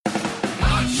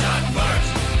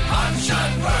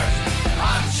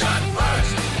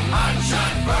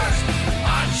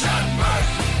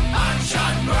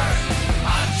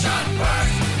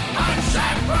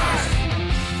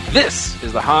This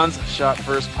is the Hans Shot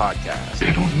First podcast.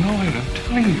 They don't know it, I'm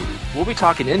telling you. We'll be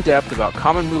talking in depth about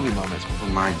common movie moments For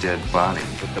my dead body.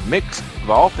 with the mix of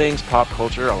all things pop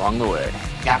culture along the way.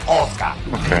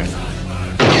 Okay.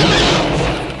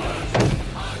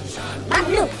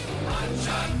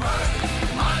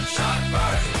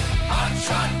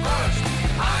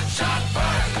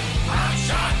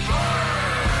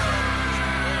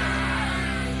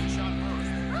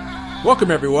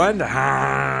 Welcome, everyone, to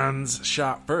Hans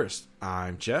Shot First.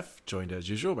 I'm Jeff, joined as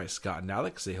usual by Scott and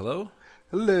Alex. Say hello.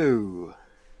 Hello.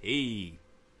 Hey.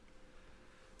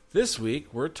 This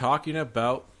week, we're talking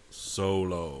about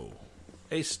Solo,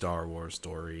 a Star Wars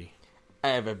story. I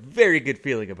have a very good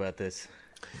feeling about this.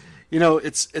 You know,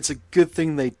 it's a good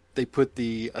thing they put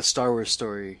a Star Wars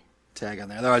story tag on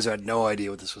there. Otherwise, I had no idea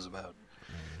what this was about.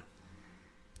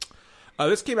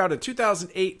 This came out in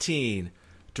 2018,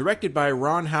 directed by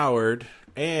Ron Howard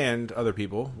and other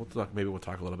people. Maybe we'll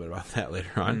talk a little bit about that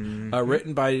later on.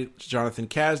 Written by Jonathan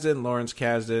Kasdan, Lawrence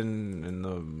Kasdan, and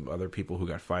the other people who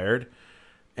got fired.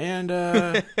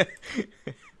 And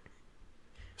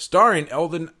starring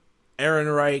Eldon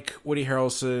Ehrenreich, Woody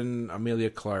Harrelson, Amelia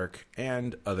Clarke,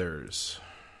 and others.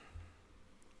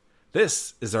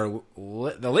 This is the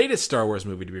latest Star Wars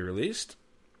movie to be released.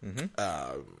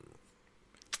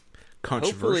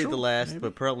 Controversial. Hopefully the last, maybe?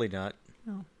 but probably not.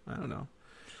 I don't know.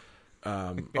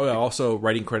 Also,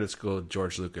 writing credits go to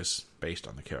George Lucas, based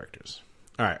on the characters.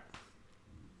 All right.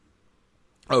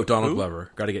 Oh, Donald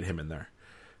Glover. Got to get him in there.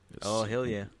 It's Oh, hell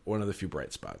yeah. one of the few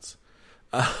bright spots.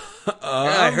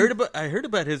 I heard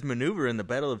about his maneuver in the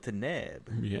Battle of Tanab.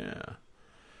 Yeah.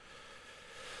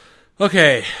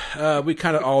 Okay. We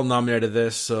kind of all nominated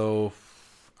this, so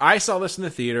I saw this in the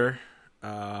theater.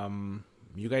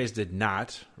 You guys did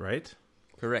not, right?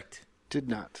 Correct. Did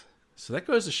not. So that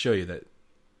goes to show you that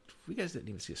you guys didn't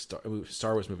even see a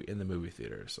Star Wars movie in the movie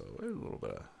theater. So there's a little bit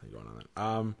of going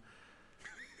on there.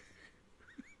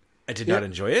 I did not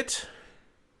enjoy it.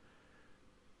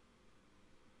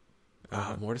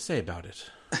 More to say about it.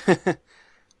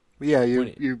 Yeah,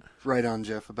 you're right on,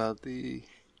 Jeff, about the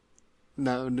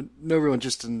no real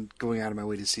interest in going out of my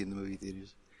way to see it in the movie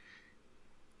theaters.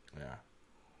 Yeah.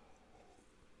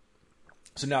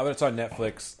 So now that it's on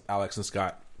Netflix, Alex and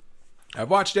Scott, I've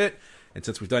watched it, and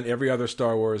since we've done every other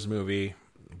Star Wars movie,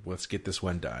 let's get this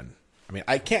one done. I mean,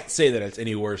 I can't say that it's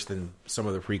any worse than some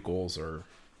of the prequels or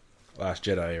Last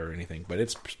Jedi or anything, but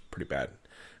it's pretty bad.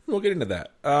 We'll get into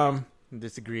that.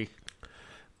 Disagree.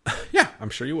 Yeah, I'm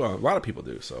sure you will. A lot of people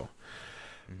do, so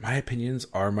my opinions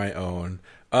are my own.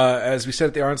 As we said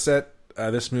at the onset,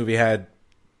 this movie had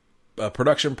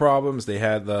production problems. They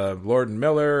had the Lord and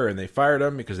Miller, and they fired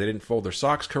them because they didn't fold their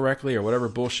socks correctly or whatever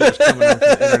bullshit was coming on from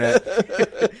the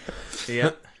internet.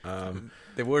 Yeah.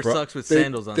 They wore socks with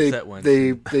sandals on set once.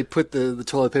 They put the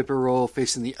toilet paper roll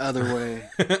facing the other way.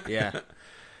 Yeah.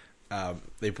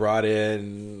 They brought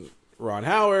in Ron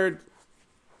Howard,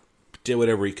 did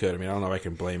whatever he could. I mean, I don't know if I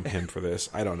can blame him for this.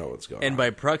 I don't know what's going on. And by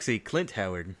proxy, Clint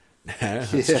Howard.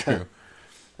 That's true.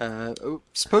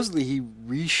 Supposedly he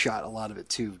reshot a lot of it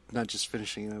too, not just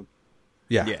finishing it.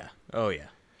 Yeah. Yeah. Oh, yeah.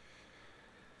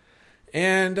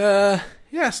 And, so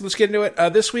let's get into it.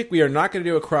 This week, we are not going to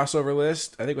do a crossover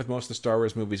list. I think with most of the Star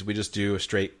Wars movies, we just do a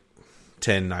straight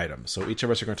 10 items. So each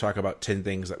of us are going to talk about 10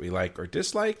 things that we liked or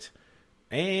disliked,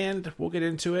 and we'll get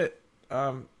into it.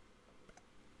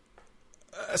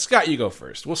 Scott, you go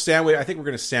first. I think we're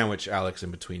going to sandwich Alex in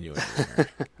between you and me here.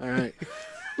 All right.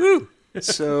 Woo!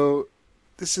 So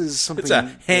this is something. It's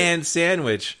a hand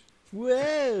sandwich.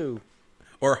 Whoa.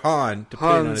 Or Han,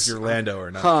 depending on if you're Lando or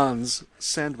not. Hans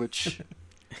sandwich.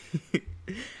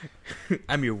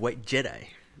 I'm your white Jedi.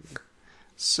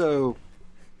 So,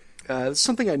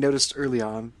 something I noticed early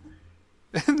on,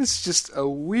 and it's just a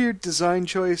weird design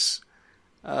choice.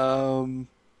 It's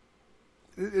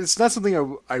not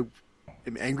something I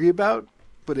am angry about,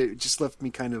 but it just left me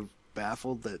kind of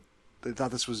baffled that they thought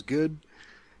this was good.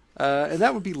 And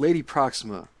that would be Lady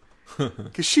Proxima.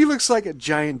 Because she looks like a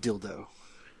giant dildo.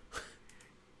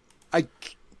 Am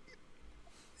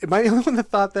I the only one that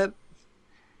thought that?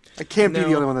 I can't be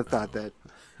the only one that thought that.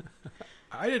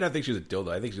 I did not think she was a dildo.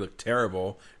 I think she looked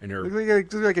terrible. And her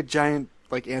Looked like a giant,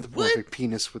 like anthropomorphic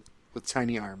penis with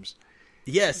tiny arms.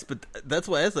 Yes, but that's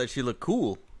why I thought she looked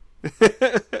cool.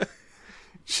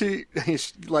 she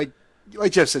like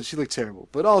Jeff said, she looked terrible.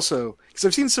 But also, because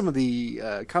I've seen some of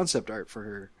the concept art for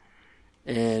her,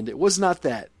 and it was not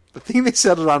that. The thing they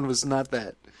settled on was not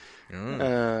that.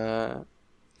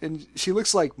 And she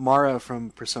looks like Mara from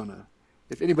Persona,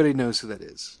 if anybody knows who that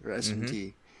is, or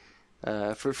SMT.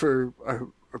 For a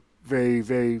very,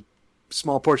 very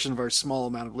small portion of our small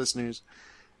amount of listeners,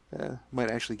 might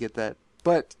actually get that.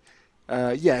 But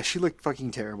yeah, she looked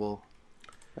fucking terrible.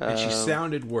 And she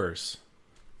sounded worse.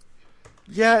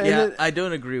 Yeah, and Yeah, I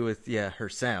don't agree with her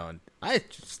sound. I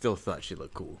still thought she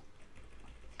looked cool.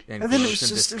 and then it was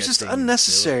just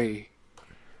unnecessary.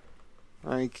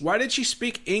 Like, Why did she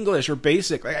speak English or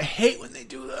basic? Like, I hate when they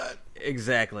do that.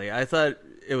 Exactly. I thought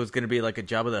it was going to be like a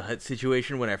Jabba the Hutt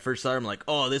situation. When I first saw her, I'm like,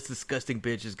 oh, this disgusting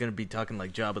bitch is going to be talking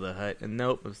like Jabba the Hutt. And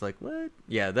nope, it was like, what?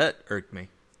 Yeah, that irked me.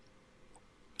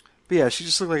 but yeah, she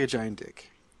just looked like a giant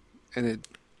dick, and it.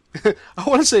 I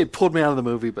want to say it pulled me out of the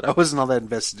movie, but I wasn't all that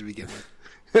invested to begin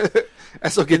with.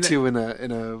 As I'll get to in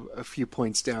a few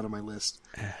points down on my list.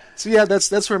 So yeah,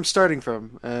 that's where I'm starting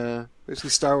from. Basically,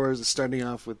 Star Wars is starting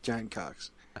off with giant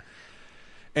cocks.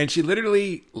 And she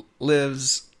literally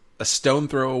lives a stone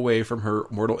throw away from her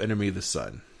mortal enemy, the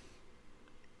sun.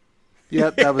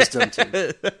 Yeah, that was dumb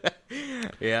too.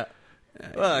 Yeah.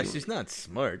 Well, she's not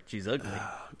smart. She's ugly.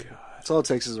 Oh, God. That's all it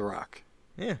takes is a rock.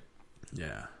 Yeah.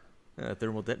 Yeah.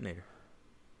 Thermal detonator.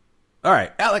 All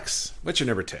right, Alex, what's your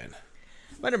number 10?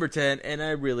 My number 10, and I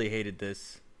really hated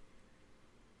this.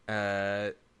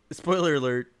 Spoiler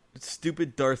alert,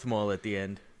 stupid Darth Maul at the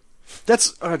end.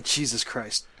 That's Jesus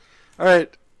Christ. All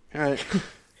right.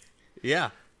 Yeah.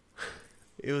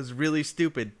 It was really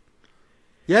stupid.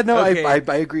 Yeah, no, Okay. I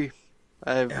agree.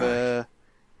 I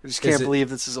just can't believe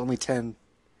this is only 10.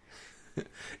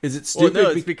 Is it Well, stupid? no,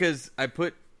 it's because I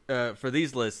put, for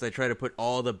these lists, I try to put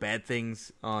all the bad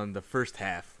things on the first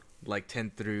half, like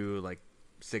 10 through, like,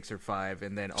 6 or 5,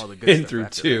 and then all the good 10 stuff through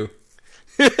after 2.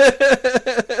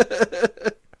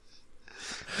 that.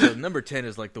 So number 10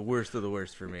 is, like, the worst of the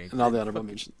worst for me. And all the honorable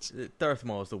mentions. Darth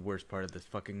Maul is the worst part of this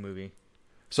fucking movie.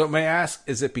 So may I ask,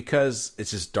 is it because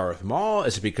it's just Darth Maul?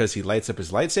 Is it because he lights up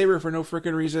his lightsaber for no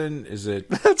freaking reason? Is it...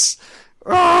 That's...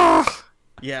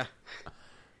 Yeah.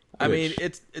 I mean, Which-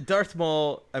 it's Darth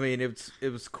Maul. I mean, it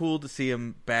was cool to see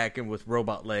him back and with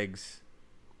robot legs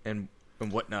and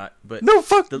whatnot. But No,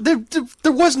 fuck.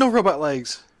 There was no robot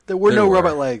legs. There were There no were.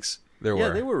 robot legs. There yeah,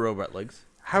 were. they were robot legs.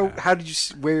 How did you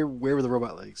see, where were the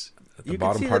robot legs? At the You can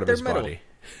bottom see part that of they're his metal. body.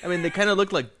 I mean, they kind of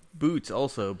look like boots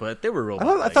also, but they were robot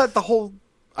I legs. thought the whole...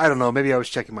 I don't know. Maybe I was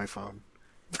checking my phone.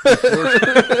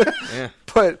 Yeah.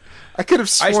 But I could have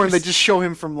sworn spec- they just show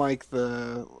him from like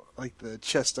the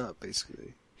chest up,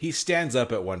 basically. He stands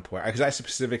up at one point, because I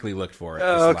specifically looked for it this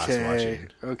last watching.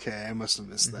 Okay, I must have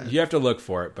missed that. You have to look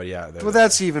for it, but yeah. Well,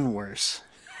 that's even worse.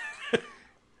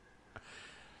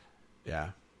 Yeah.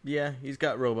 Yeah, he's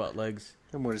got robot legs.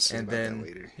 I have more to say And about then- that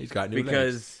later. He's got new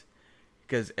legs.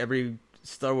 Because every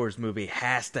Star Wars movie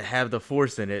has to have the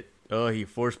Force in it. Oh, he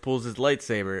force pulls his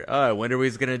lightsaber. Oh, I wonder what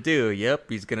he's gonna do. Yep,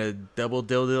 he's gonna double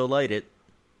dildo light it.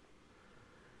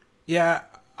 Yeah,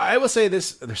 I will say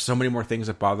this. There's so many more things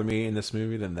that bother me in this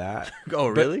movie than that.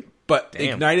 Oh, But- really? But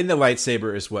Damn. igniting the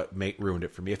lightsaber is what ruined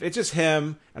it for me. If it's just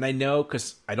him, and I know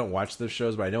because I don't watch those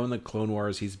shows, but I know in the Clone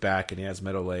Wars he's back and he has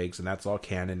metal legs, and that's all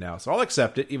canon now. So I'll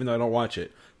accept it, even though I don't watch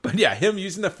it. But yeah, him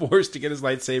using the Force to get his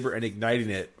lightsaber and igniting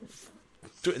it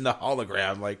in the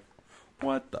hologram, like,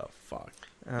 what the fuck?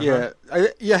 Yeah, I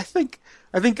think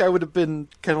I would have been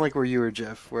kind of like where you were,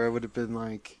 Jeff, where I would have been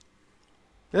like,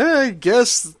 I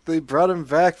guess they brought him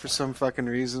back for some fucking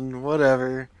reason,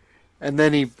 whatever. And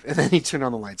then he turned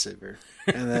on the lightsaber,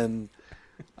 and then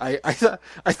I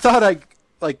thought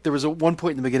there was one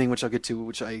point in the beginning which I'll get to,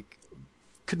 which I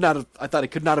thought I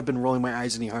could not have been rolling my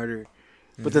eyes any harder,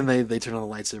 but then they turned on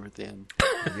the lightsaber at the end.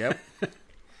 Yep.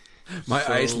 My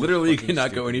So eyes literally fucking cannot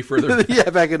stupid. go any further. Yeah,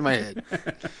 back in my head.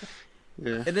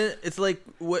 Yeah. And then it's like,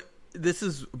 what? This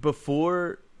is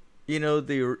before,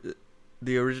 the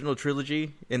original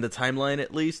trilogy in the timeline,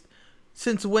 at least.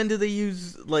 Since when do they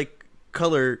use like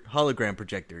color hologram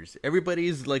projectors?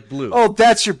 Everybody's like blue. Oh,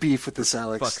 that's your beef with this,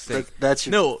 Alex. Fuck's sake. That's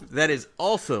your No, that is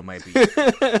also my beef.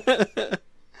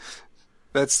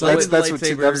 That's So with that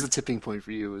lightsaber- was the tipping point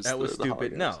for you. That was the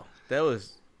stupid. holograms. No, that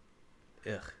was.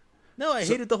 Ugh. No, I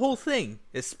hated the whole thing,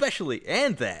 especially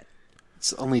and that.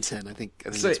 It's only 10. I think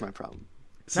So- that's my problem.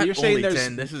 It's So not you're saying only there's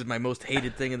 10. This is my most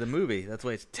hated thing in the movie. That's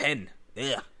why it's 10.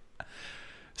 Ugh.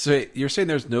 So wait, you're saying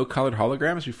there's no colored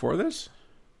holograms before this,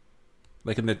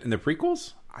 like in the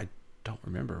prequels? I don't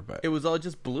remember, but It was all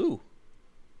just blue.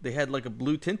 They had like a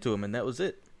blue tint to them, and that was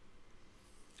it.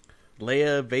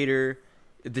 Leia, Vader,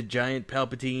 the giant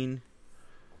Palpatine.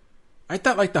 I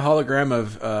thought like the hologram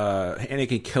of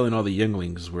Anakin killing all the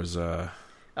younglings was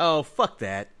Oh, fuck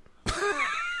that.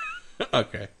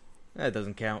 okay. That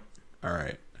doesn't count. All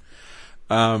right.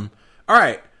 All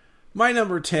right. My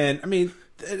number 10. I mean,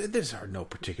 there's no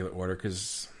particular order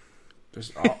because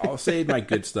I'll save my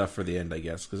good stuff for the end, I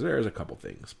guess, because there's a couple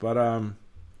things. But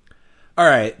All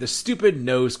right, the stupid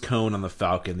nose cone on the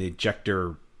Falcon, the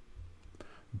ejector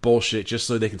bullshit, just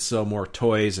so they can sell more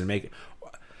toys and make it.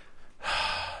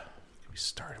 We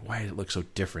started. Why did it look so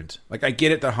different? Like, I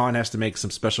get it that Han has to make some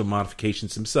special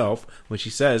modifications himself, which he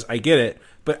says. I get it,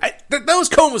 but the nose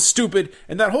cone was stupid,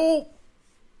 and that whole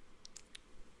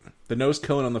the nose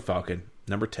cone on the Falcon,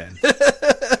 number 10.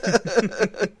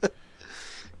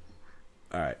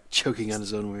 All right, Choking on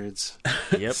his own words.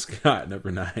 Yep. Scott,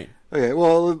 number 9. Okay,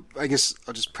 well, I guess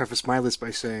I'll just preface my list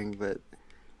by saying that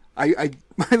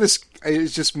my list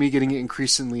is just me getting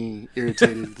increasingly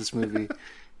irritated with this movie,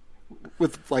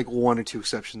 with like one or two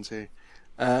exceptions here.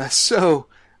 So,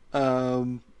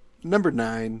 number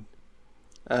 9,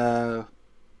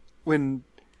 when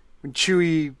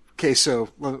Chewie. Okay, so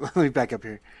let me back up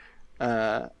here.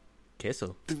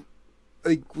 Queso.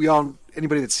 Like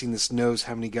anybody that's seen this knows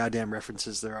how many goddamn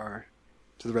references there are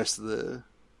to the rest of the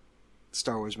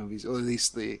Star Wars movies, or at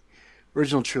least the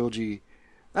original trilogy.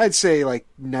 I'd say like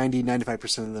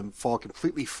 90-95% of them fall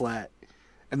completely flat,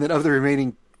 and then of the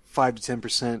remaining 5 to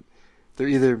 10%, they're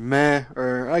either meh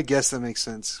or I guess that makes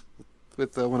sense,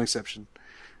 with one exception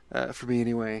for me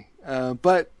anyway.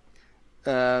 But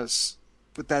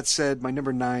with that said, my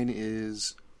number 9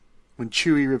 is when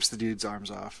Chewie rips the dude's arms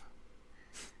off.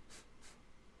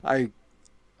 I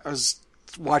was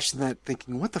watching that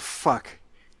thinking, what the fuck?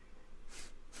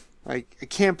 Like, I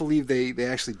can't believe they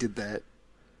actually did that.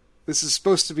 This is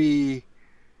supposed to be...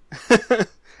 At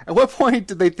what point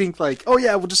did they think, like, oh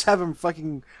yeah, we'll just have him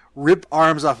fucking rip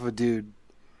arms off of a dude?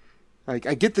 Like,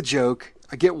 I get the joke.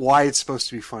 I get why it's supposed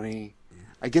to be funny.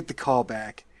 I get the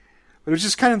callback. But it was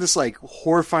just kind of this, like,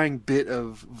 horrifying bit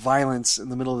of violence in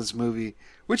the middle of this movie,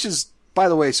 which is, by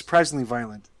the way, surprisingly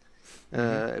violent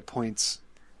at points.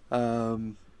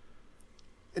 And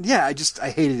yeah, I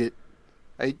hated it.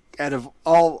 Out of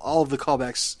all of the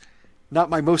callbacks, not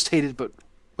my most hated, but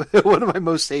one of my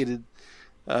most hated.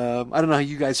 I don't know how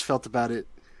you guys felt about it.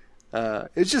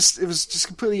 It was just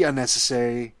completely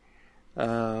unnecessary.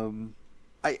 I'm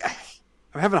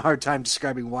having a hard time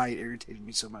describing why it irritated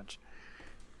me so much.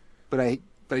 But I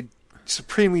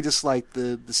supremely disliked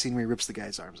the scene where he rips the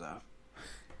guy's arms off.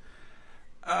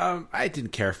 I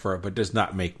didn't care for it, but it does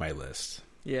not make my list.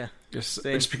 Yeah. There's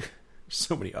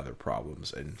so many other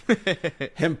problems, and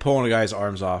him pulling a guy's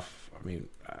arms off. I mean,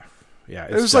 yeah,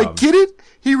 it's it was dumb. like, get it?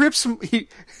 He rips him. He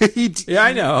Yeah,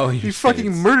 I know. He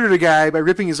fucking murdered a guy by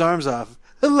ripping his arms off.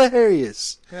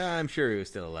 Hilarious. Yeah, I'm sure he was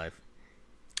still alive.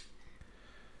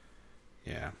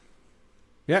 Yeah.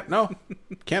 Yeah. No,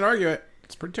 can't argue it.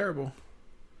 It's pretty terrible.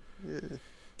 Yeah.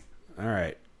 All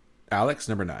right, Alex,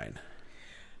 number 9.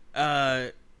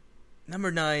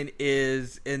 Number 9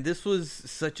 is, and this was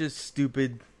such a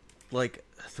stupid, like,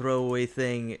 throwaway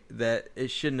thing that it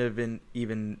shouldn't have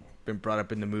even been brought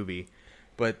up in the movie,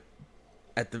 but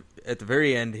at the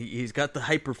very end, he's got the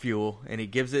hyperfuel and he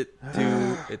gives it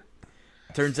to. It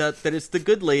turns out that it's the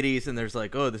good ladies, and there's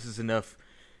like, oh, this is enough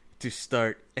to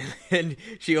start, and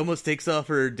she almost takes off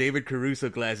her David Caruso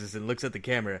glasses and looks at the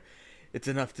camera. It's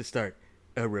enough to start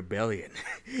a rebellion.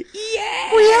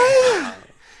 Yeah.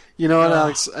 You know what,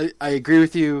 Alex? I agree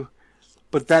with you,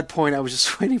 but at that point, I was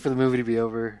just waiting for the movie to be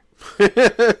over.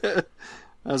 I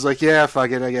was like, yeah,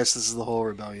 fuck it. I guess this is the whole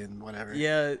rebellion, whatever.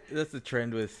 Yeah, that's the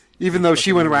trend with... Even though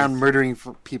she went around murdering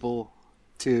people,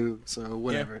 too, so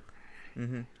whatever.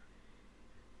 Yeah,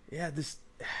 yeah, the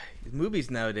movies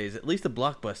nowadays, at least the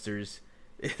blockbusters,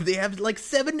 they have like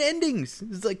 7 endings.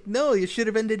 It's like, no, you should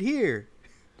have ended here.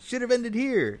 Should have ended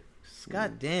here.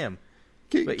 God damn.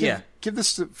 Give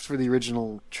this for the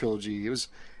original trilogy. It was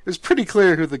pretty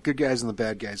clear who the good guys and the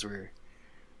bad guys were.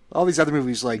 All these other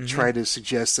movies try to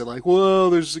suggest that, like, well,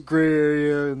 there's a gray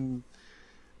area and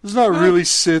there's not really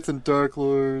Sith and Dark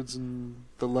Lords and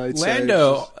the light side.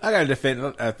 Lando, I gotta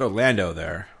defend. I throw Lando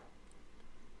there.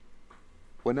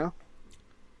 What now?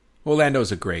 Well,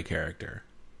 Lando's a gray character.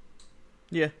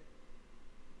 Yeah.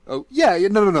 Oh yeah,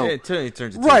 no. Yeah, it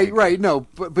turns right. No,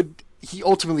 but he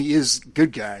ultimately is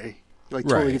good guy. He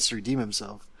totally Right. gets to redeem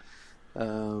himself. Well,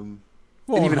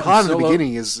 and even Han in the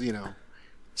beginning is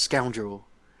scoundrel.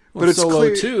 Well, But it's Solo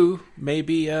clear, 2,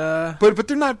 maybe. But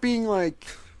they're not being like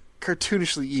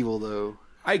cartoonishly evil though.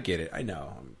 I get it. I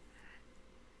know.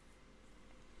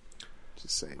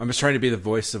 Just saying. I'm just trying to be the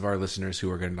voice of our listeners who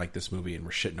are going to like this movie, and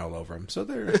we're shitting all over them. So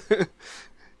they're.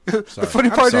 The funny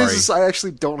part is I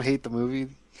actually don't hate the movie.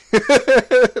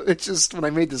 It's just when I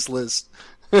made this list,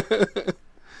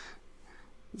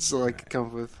 so I could come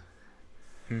up with.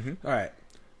 Mm-hmm. All right.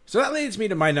 So that leads me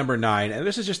to my number 9, and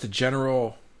this is just a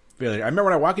general feeling. I remember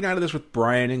when I was walking out of this with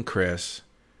Brian and Chris,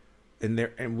 and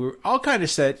we all kind of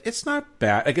said it's not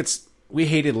bad. Like we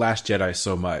hated Last Jedi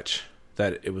so much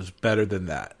that it was better than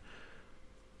that.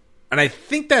 And I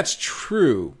think that's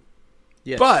true.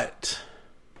 Yes. But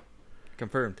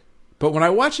Confirmed. when I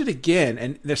watch it again,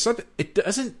 and there's something, it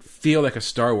doesn't feel like a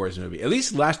Star Wars movie. At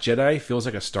least Last Jedi feels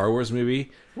like a Star Wars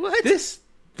movie. What?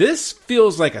 This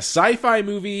feels like a sci-fi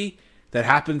movie that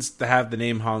happens to have the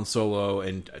name Han Solo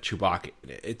and Chewbacca in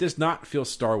it. It does not feel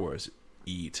Star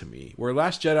Wars-y to me. Where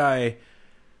Last Jedi,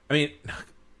 I mean,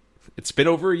 it's been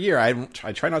over a year. I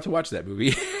try not to watch that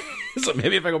movie. So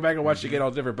maybe if I go back and watch it again,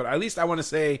 all different. But at least I want to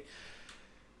say,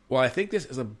 well, I think this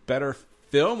is a better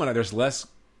film and there's less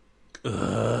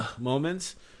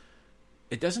moments.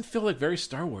 It doesn't feel like very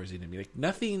Star Wars-y to me. Like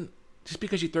nothing, just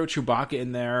because you throw Chewbacca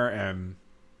in there and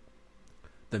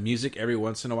the music every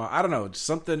once in a while. I don't know, just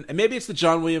something. And maybe it's the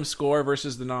John Williams score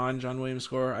versus the non-John Williams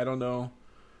score. I don't know.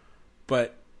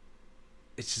 But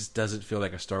it just doesn't feel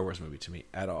like a Star Wars movie to me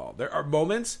at all. There are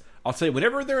moments, I'll tell you,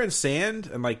 whenever they're in sand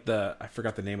and like I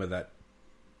forgot the name of that,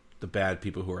 the bad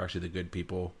people who are actually the good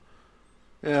people.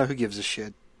 Yeah, who gives a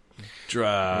shit?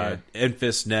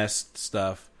 Enfys Nest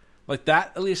stuff. Like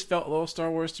that at least felt a little Star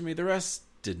Wars to me. The rest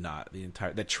did not.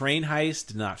 The train heist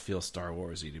did not feel Star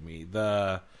Wars-y to me.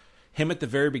 Him at the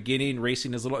very beginning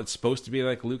racing his it's supposed to be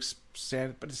like Luke's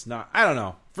sand, but it's not. I don't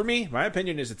know. For me, my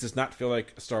opinion is it does not feel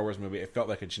like a Star Wars movie. It felt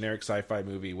like a generic sci-fi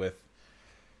movie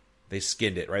they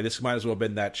skinned it, right? This might as well have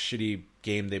been that shitty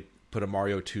game they put a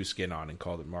Mario 2 skin on and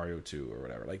called it Mario 2 or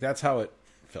whatever. Like that's how it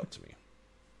felt to me.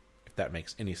 If that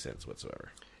makes any sense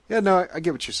whatsoever. Yeah, no, I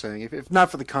get what you're saying. If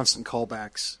not for the constant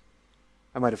callbacks,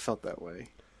 I might have felt that way.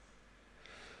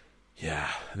 Yeah,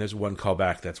 and there's one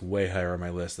callback that's way higher on my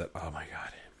list that, oh my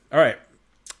god. All right.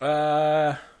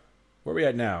 Where are we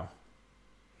at now?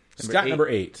 Scott, number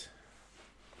 8.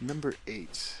 Number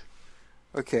 8.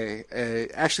 Okay,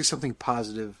 actually something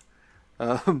positive.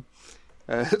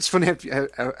 It's funny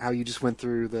how you just went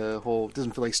through the whole,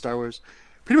 doesn't feel like Star Wars.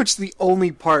 Pretty much the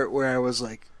only part where I was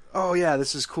like, oh yeah,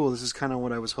 this is cool. This is kind of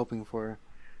what I was hoping for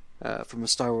from a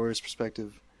Star Wars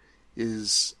perspective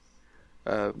is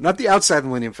not the outside of the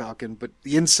Millennium Falcon, but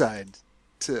the inside.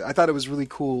 I thought it was really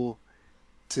cool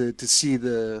to see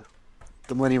the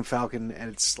Millennium Falcon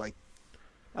and it's like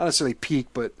not necessarily peak,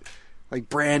 but like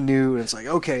brand new, and it's like,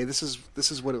 okay, this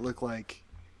is what it looked like,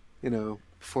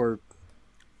 before,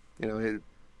 it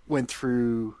went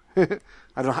through. I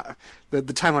don't know how, the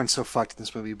timeline's so fucked in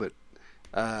this movie, but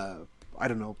I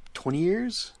don't know, 20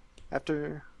 years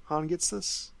after Han gets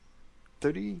this,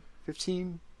 30,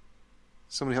 15.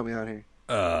 Somebody help me out here.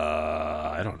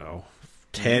 I don't know,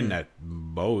 10 at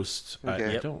most.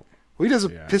 Okay. I don't. Well, he does a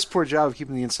piss poor job of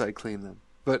keeping the inside clean then.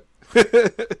 But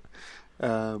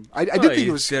I did think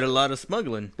it was did a lot of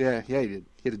smuggling. Yeah, he did.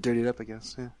 He had to dirty it up, I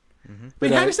guess. Yeah. Mm-hmm. But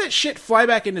how does that shit fly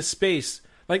back into space?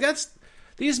 Like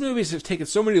these movies have taken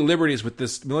so many liberties with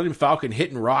this Millennium Falcon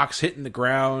hitting rocks, hitting the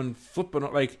ground,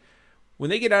 flipping. Like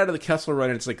when they get out of the Kessel Run,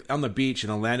 and it's like on the beach,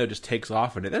 and Orlando just takes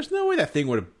off in it. There's no way that thing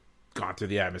would have gone through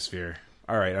the atmosphere.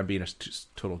 All right, I'm being a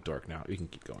total dork now. You can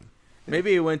keep going.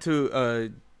 Maybe it went to a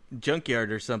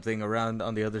junkyard or something around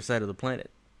on the other side of the planet.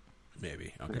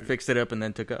 Maybe. Okay. Fixed it up and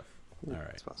then took off. All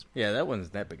right. Yeah, that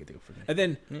wasn't that big a deal for me. And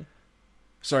then,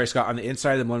 sorry, Scott, on the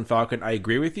inside of the Millennium Falcon, I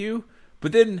agree with you.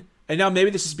 But then, and now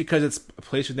maybe this is because it's a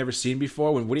place we've never seen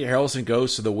before, when Woody Harrelson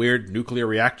goes to the weird nuclear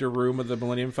reactor room of the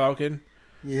Millennium Falcon.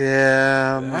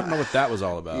 Yeah. I don't know what that was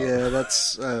all about. Yeah,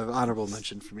 that's honorable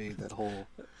mention for me, that whole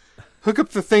hook up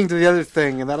the thing to the other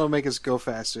thing, and that'll make us go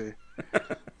faster.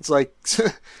 It's like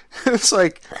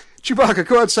Chewbacca,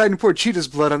 go outside and pour cheetah's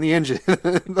blood on the engine.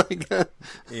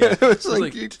 It's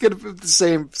like you could have the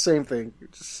same thing.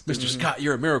 Just, Mr. Scott,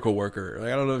 you're a miracle worker.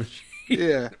 Like I don't know.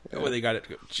 Yeah. Well, they got it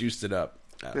juiced it up.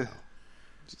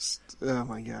 Just oh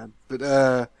my god. But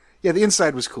yeah, the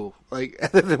inside was cool. Like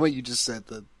other than what you just said,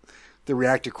 the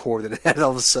reactor core that it had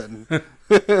all of a sudden.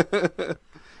 It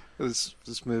was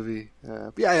this movie.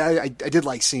 But yeah, I did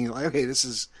like seeing like, okay, this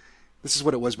is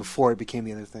what it was before it became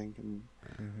the other thing.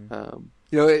 And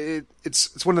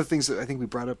it's one of the things that I think we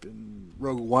brought up in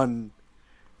Rogue One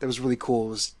that was really cool,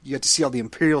 was you got to see all the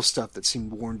Imperial stuff that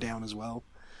seemed worn down as well.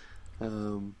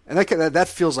 And that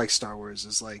feels like Star Wars,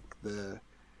 is like the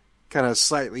kind of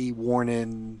slightly worn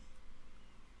in,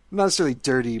 not necessarily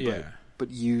dirty, but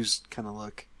used kind of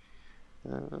look.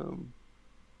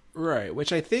 Right,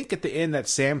 which I think at the end, that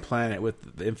Sand Planet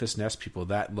with the Enfys Nest people,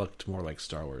 that looked more like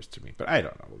Star Wars to me. But I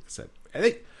don't know. Like I said, I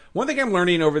think one thing I'm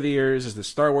learning over the years is that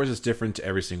Star Wars is different to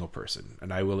every single person,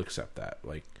 and I will accept that.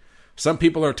 Like some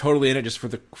people are totally in it just for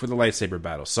the lightsaber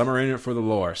battle. Some are in it for the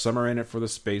lore. Some are in it for the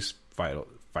space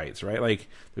fights. Right? Like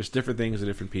there's different things to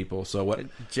different people. So what?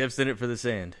 Jeff's in it for the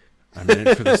sand. I'm in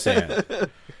it for the sand.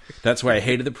 That's why I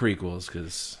hated the prequels,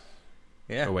 because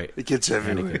Yeah. Oh wait, It gets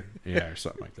everywhere. Anakin. Yeah, or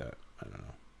something like that. I don't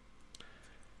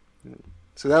know.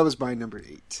 So that was my number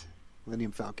 8.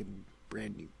 Millennium Falcon,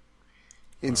 brand new.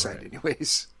 Inside, Alright.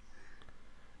 anyways.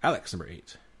 Alex, number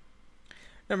 8.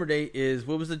 Number 8 is,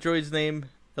 what was the droid's name?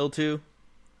 L2?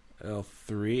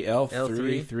 L3, L3?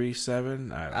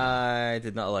 L337. I don't know. I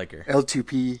did not like her.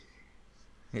 L2P.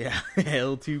 Yeah,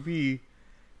 L2P.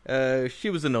 She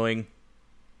was annoying.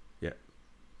 Yeah.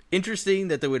 Interesting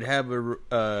that they would have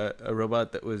a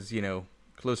robot that was,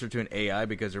 closer to an AI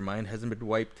because her mind hasn't been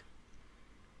wiped.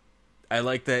 I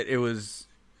like that it was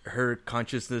her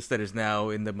consciousness that is now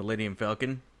in the Millennium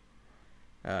Falcon.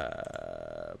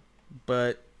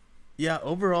 But yeah,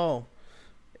 overall,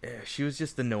 she was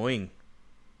just annoying.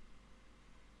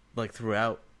 Like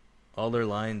throughout, all their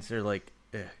lines are like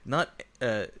not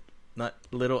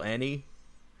Little Annie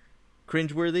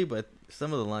cringeworthy, but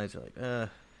some of the lines are like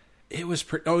It was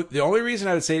the only reason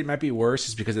I would say it might be worse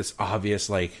is because it's obvious,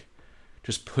 like,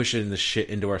 just pushing the shit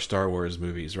into our Star Wars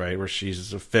movies, right? Where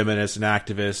she's a feminist and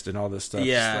activist and all this stuff.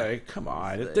 Yeah. It's like, come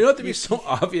on. They don't have to be so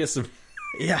obvious.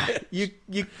 Yeah, you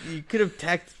could have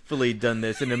tactfully done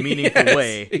this in a meaningful Yes,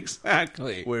 way,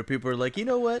 exactly. where people are like, you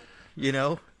know what,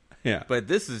 Yeah. But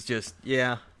this is just,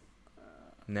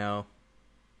 no.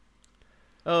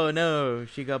 Oh no,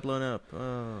 she got blown up.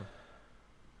 Oh,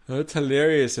 That's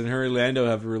hilarious. And her and Lando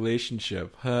have a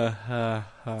relationship. Ha ha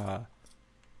ha.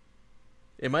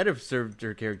 it might have served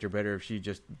her character better if she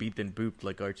just beat and booped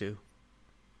like R2.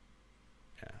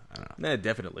 Yeah, I don't know. That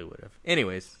definitely would have.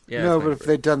 Anyways, yeah. No, it's but my if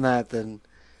they'd done that, then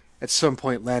at some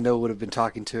point Lando would have been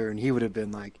talking to her, and he would have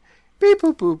been like, beep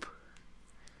boop boop.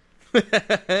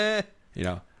 favorite. You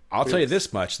know, I'll tell you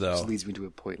this much, Which though. leads me to a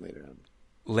point later on.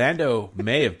 Lando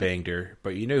may have banged her,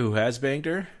 but you know who has banged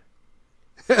her?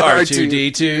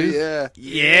 R2-D2. Yeah.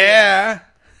 Yeah.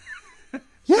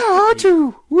 Yeah,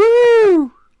 R2.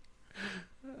 Woo!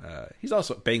 He's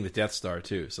also banged the Death Star,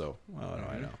 too, so, well,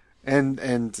 I know.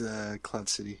 And Cloud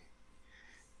City.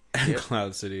 And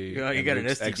Cloud City. Oh, you and got an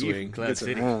Luke's STD X-Wing. from Cloud Gets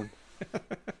City. around.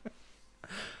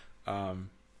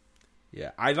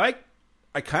 Yeah, I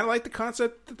kind of like the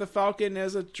concept that the Falcon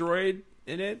has a droid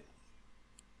in it,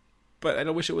 but I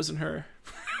don't wish it wasn't her.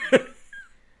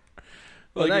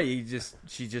 Well, Like, now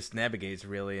she just navigates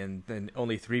really, and then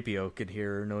only 3PO could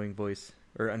hear her annoying voice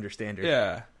or understand her.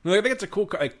 yeah, no, I think it's a cool.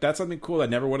 Like, that's something cool I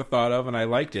never would have thought of, and I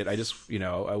liked it. I just,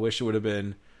 I wish it would have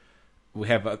been. We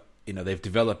have they've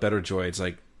developed better droids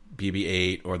like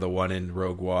BB-8 or the one in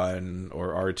Rogue One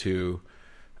or R2.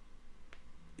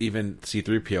 Even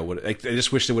C-3PO would. I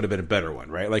just wish there would have been a better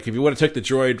one, right? Like if you would have took the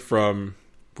droid from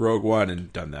Rogue One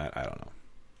and done that, I don't know.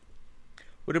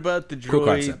 What about the Cool droid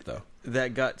concept, though.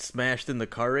 that got smashed in the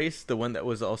car race? The one that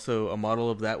was also a model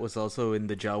of that was also in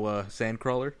the Jawa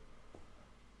Sandcrawler.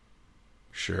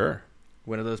 Sure.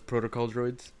 One of those protocol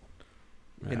droids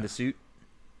in Yeah. the suit.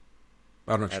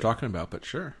 I don't know what you're talking about, but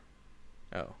sure.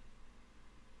 Oh,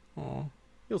 Oh,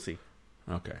 you'll see.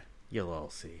 okay. You'll all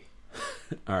see.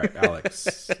 All right,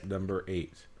 Alex, number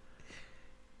 8.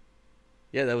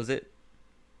 Yeah, that was it.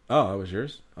 Oh, that was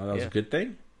yours? Oh, that was Yeah. a good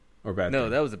thing? Or bad No,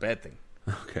 thing? that was a bad thing.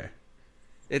 Okay.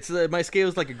 It's my scale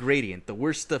is like a gradient. The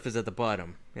worst stuff is at the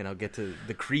bottom, and I'll get to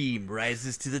the cream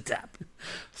rises to the top.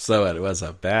 So it was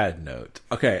a bad note.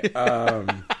 Okay.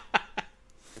 I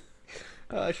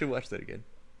should watch that again.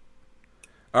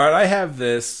 All right, I have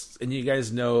this, and you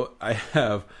guys know I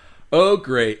have. Oh,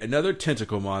 great! Another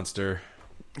tentacle monster.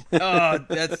 Oh,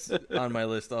 that's on my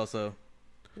list also.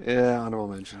 Yeah, honorable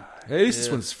mention. At least this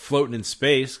Yeah. one's floating in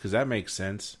space because that makes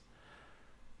sense.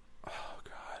 Oh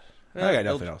God, I got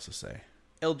nothing else to say.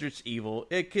 Eldritch Evil.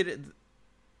 It could.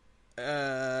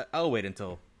 I'll wait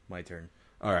until my turn.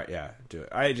 All right, yeah, do it.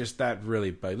 That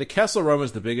really bugged. The Kessel Run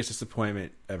was the biggest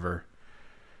disappointment ever,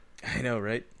 I know,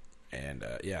 right? and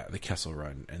yeah, the Kessel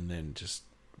Run, and then just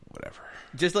whatever.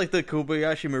 Just like the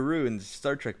Kobayashi Maru in the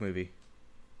Star Trek movie.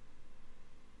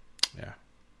 Yeah.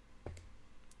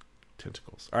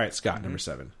 Tentacles. All right, Scott, number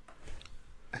 7.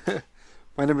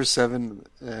 My number 7,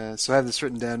 so I have this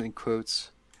written down in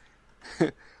quotes.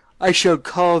 I shall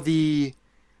call thee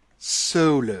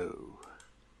Solo.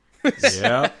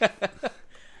 Yeah.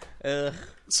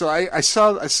 So I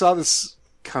saw this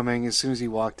coming as soon as he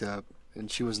walked up,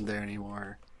 and she wasn't there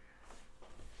anymore.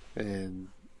 And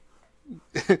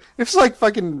it's like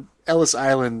fucking Ellis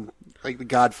Island, like The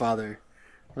Godfather,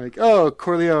 like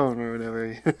Corleone or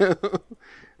whatever.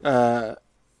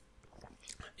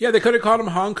 Yeah, they could have called him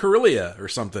Han Corellia or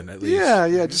something at least.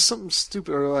 Yeah, just something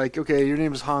stupid, or like, okay, your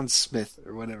name is Hans Smith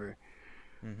or whatever.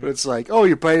 But it's like,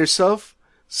 you're by yourself,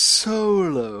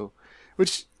 Solo,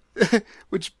 which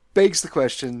begs the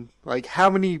question, like, how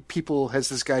many people has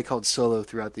this guy called Solo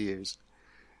throughout the years?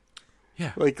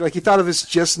 Yeah. Like he thought of this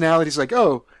just now, and he's like,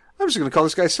 "Oh, I'm just going to call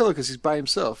this guy Solo because he's by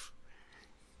himself."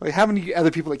 Like, how many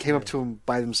other people that came up to him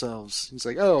by themselves? He's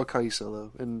like, "Oh, I'll call you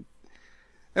Solo," and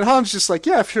Han's just like,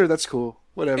 "Yeah, sure, that's cool,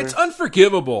 whatever." It's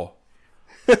unforgivable.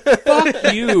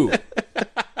 Fuck you.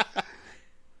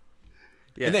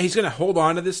 Yeah. And then he's going to hold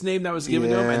on to this name that was given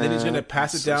to him, and then he's going to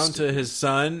pass it so down to his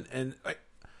son. And like,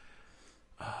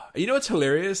 you know what's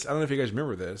hilarious? I don't know if you guys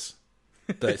remember this.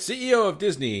 The CEO of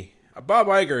Disney, Bob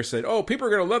Iger, said, "Oh, people are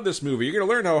going to love this movie. You're going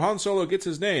to learn how Han Solo gets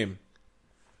his name."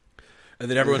 And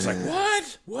then everyone's like,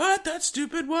 "What? What? That's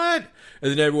stupid. What?"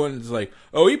 And then everyone's like,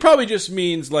 "Oh, he probably just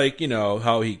means like,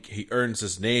 how he earns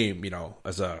his name,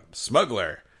 as a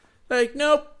smuggler." Like,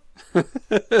 nope. Nope, you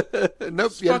have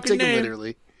to fucking take him name.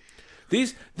 literally.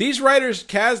 These writers,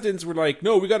 Kasdans, were like,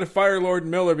 "No, we got to fire Lord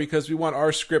Miller because we want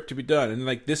our script to be done." And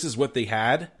like, this is what they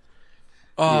had.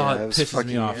 Oh, it was pisses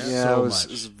me off Yeah, so it was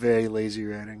much. very lazy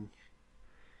writing.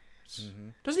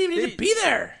 Doesn't even need to be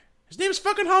there. His name's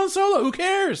fucking Han Solo. Who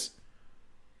cares?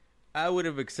 I would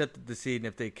have accepted the scene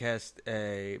if they cast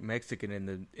a Mexican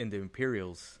in the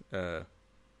Imperials, in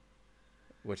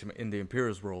the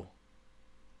Imperials role.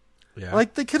 Yeah.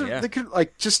 Like they could have, Yeah. I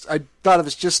thought of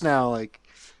this just now. Like,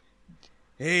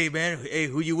 Hey man, hey,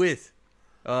 who you with?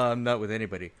 I'm not with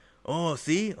anybody. Oh,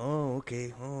 see? Oh,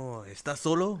 okay. Oh, ¿estás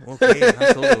solo? Okay,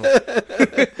 I'm solo.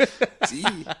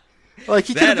 gee. Like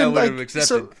he could That have I been would have like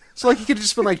accepted. so like he could have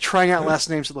just been like trying out last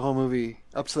names for the whole movie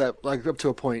up to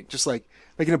a point, just like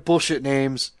making up bullshit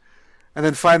names, and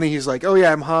then finally he's like, "Oh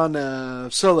yeah, I'm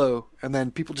Han Solo," and then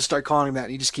people just start calling him that,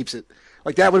 and he just keeps it.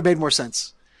 Like that would have made more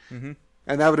sense, and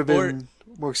that would have been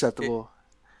more acceptable.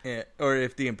 Yeah, or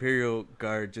if the Imperial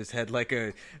Guard just had like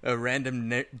a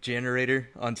random generator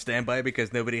on standby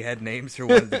because nobody had names or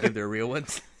wanted to give their real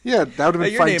ones. Yeah, that would have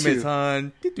been Your fine name too. is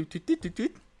Han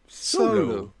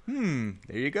Solo. There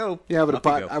you go. Yeah, I would have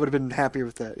Off you I would have been happier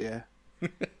with that. Yeah.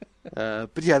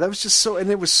 But yeah, that was just so, and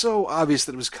it was so obvious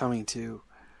that it was coming too.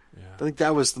 Yeah. I think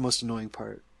that was the most annoying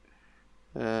part.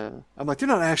 I'm like, they're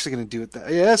not actually going to do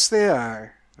it. Yes, they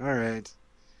are. All right.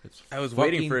 It's I was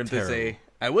waiting fucking for him terrible. to say.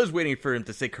 I was waiting for him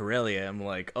to say Corellia. I'm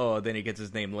like, oh, then he gets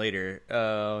his name later.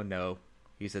 Oh no,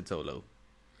 he said Solo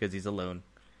because he's alone,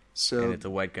 So and it's a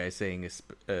white guy saying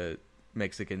a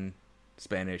Mexican,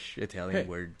 Spanish, Italian Hey.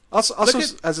 word. also Look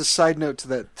at- as a side note to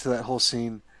that whole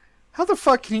scene, how the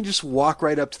fuck can you just walk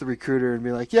right up to the recruiter and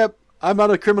be like, "Yep, I'm not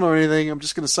a criminal or anything. I'm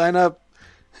just going to sign up.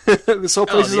 This whole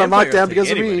place is the on Empire will lockdown take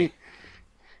because of me." anybody.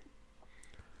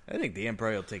 I think the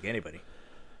Empire will take anybody,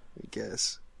 I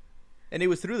guess. and he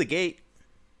was through the gate.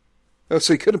 Oh,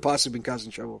 so he couldn't have possibly been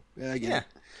causing trouble. Yeah, I get Yeah, it.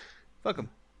 fuck him.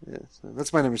 Yeah, so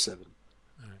that's my number 7.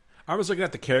 I was looking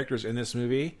at the characters in this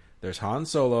movie. There's Han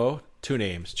Solo, 2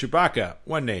 names. Chewbacca,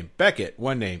 1 name. Beckett,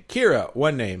 1 name. Kira,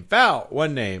 1 name. Val,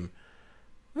 1 name.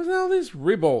 There's all these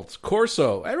Rebolts,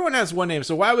 Corso. Everyone has 1 name.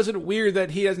 So why was it weird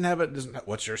that he doesn't have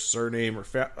what's your surname or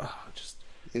just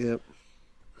Yep.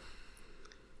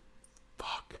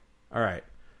 fuck. All right,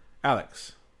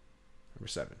 Alex, number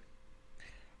 7.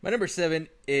 My number 7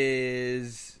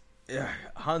 is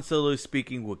Han Solo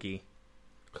speaking Wookiee.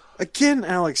 Again,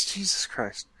 Alex, Jesus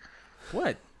Christ.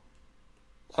 What?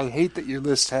 I hate that your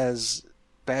list has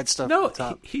bad stuff No, at the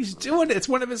top. he's doing it. It's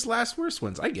one of his last worst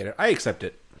ones. I get it. I accept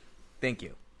it. Thank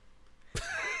you.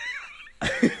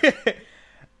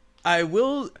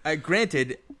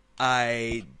 Granted,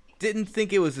 I didn't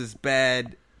think it was as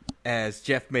bad as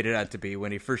Jeff made it out to be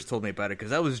when he first told me about it,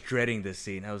 because I was dreading this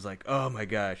scene. I was like, oh my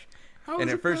gosh. How And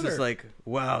is at it first better? it's like,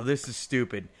 wow, this is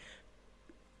stupid.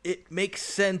 It makes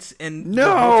sense, and No!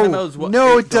 the whole time I was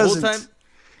No, it the whole doesn't. time-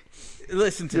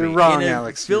 listen to You're me. wrong, In a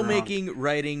Alex. You're filmmaking,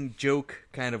 writing, joke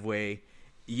kind of way,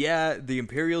 yeah, the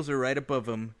Imperials are right above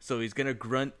him, so he's gonna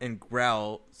grunt and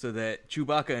growl so that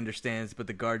Chewbacca understands, but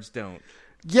the guards don't.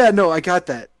 Yeah, no, I got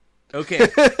that. Okay,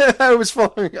 I was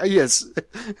following. Yes.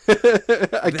 I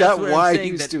that's got what why I'm he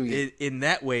saying, was that doing it. in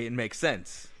that way, it makes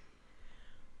sense.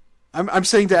 I'm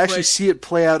saying to actually But- see it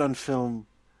play out on film.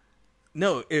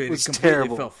 No, it was completely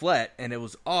terrible. fell flat, and it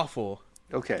was awful.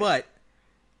 Okay. But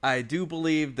I do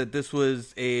believe that this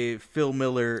was a Phil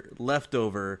Miller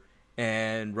leftover,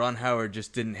 and Ron Howard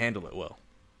just didn't handle it well.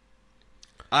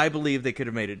 I believe they could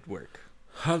have made it work.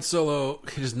 Han Solo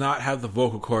does not have the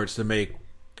vocal cords to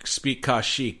speak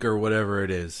Kashyyyk or whatever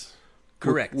it is.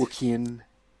 Correct. Wookieean.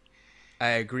 I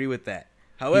agree with that.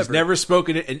 However, He's never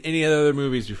spoken it in any other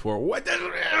movies before. What?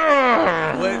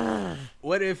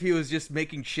 what if he was just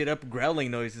making shit up,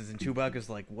 growling noises, and Chewbacca's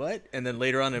like, "What?" And then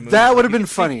later on in the movie, That would have you been can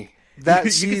speak- funny. That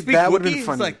you see, can speak that would have Wookiee? been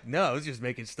funny. It's like, no, I was just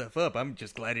making stuff up. I'm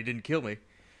just glad he didn't kill me.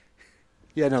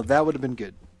 Yeah, no, that would have been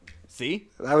good. See?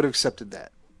 I would have accepted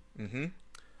that. Mm-hmm.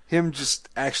 him just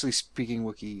actually speaking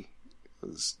Wookiee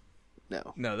was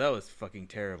no. No, that was fucking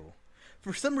terrible.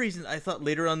 For some reason, I thought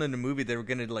later on in the movie they were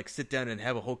gonna like sit down and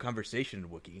have a whole conversation in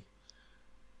Wookiee.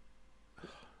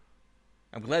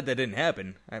 I'm glad that didn't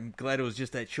happen. I'm glad it was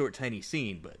just that short, tiny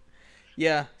scene. But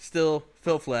yeah, still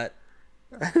fell flat.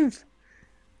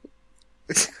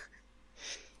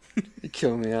 You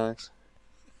kill me, Alex.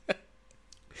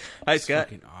 Hi, It's Scott.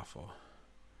 fucking awful.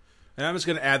 And I'm just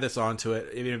going to add this onto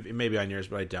it. Even it may be on yours,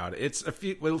 but I doubt it. It's a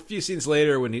few scenes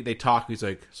later when they talk. He's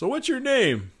like, "So what's your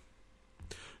name?"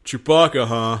 "Chewbacca,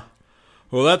 huh?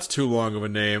 Well, that's too long of a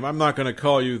name. I'm not going to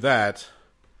call you that."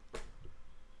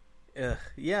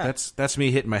 Yeah. That's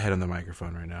me hitting my head on the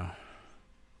microphone right now.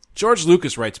 George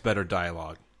Lucas writes better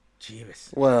dialogue.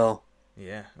 Jeebus. Well,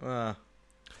 Yeah.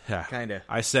 Yeah, Kinda.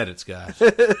 I said it, Scott.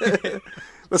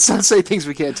 let's not say things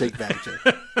we can't take back,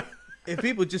 Jay. If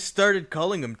people just started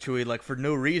calling him Chewie like for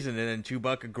no reason, and then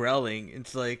Chewbacca growling,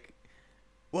 it's like,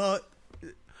 well,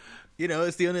 you know,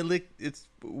 it's the only it's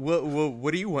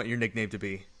what do you want your nickname to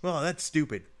be? Well, that's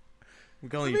stupid. I'm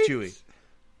calling you Chewie.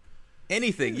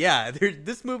 Anything, yeah.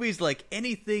 This movie's like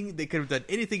anything. They could have done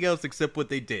anything else except what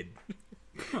they did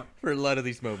for a lot of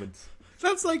these moments.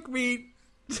 That's like me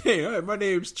saying, "Hi, my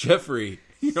name's Jeffrey."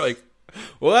 You're like,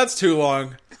 "Well, that's too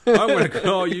long. I'm going to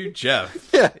call you Jeff."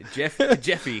 Yeah,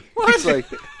 Jeffy. it's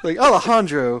like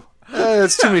Alejandro.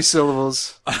 That's too many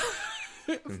syllables.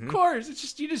 Of course, it's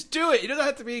just you just do it. It doesn't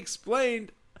have to be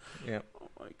explained. Yeah. Oh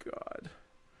my god!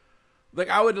 Like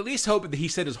I would at least hope that he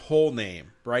said his whole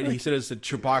name, right? He said it's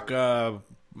Chewbacca,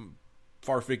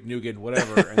 Farfik Nugan,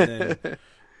 whatever, and then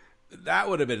that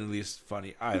would have been at least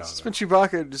funny. I don't It's know. been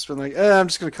Chewbacca had just been like, I'm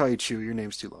just gonna call you Chew. Your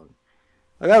name's too long.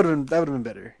 Like, that would have been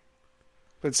better.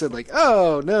 But it said like,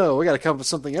 oh no, we got to come up with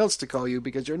something else to call you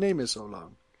because your name is so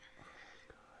long.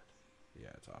 Yeah,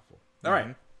 it's awful. All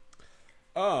right.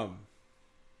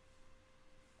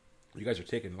 You guys are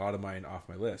taking a lot of mine off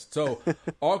my list, so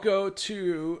I'll go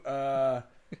to I'll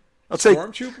take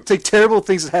Stormtrooper. take terrible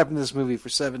things that happened in this movie for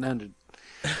 700.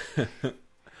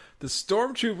 The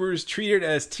stormtroopers treated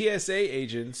as TSA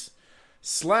agents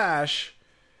 /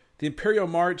 the Imperial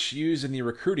March used in the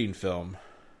recruiting film.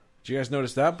 Did you guys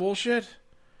notice that bullshit?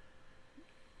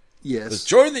 Yes. Let's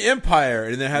join the Empire,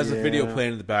 and then it has a video Yeah.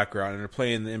 playing in the background, and they're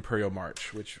playing the Imperial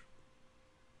March, which.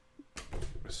 God.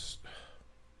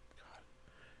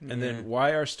 And then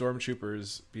why are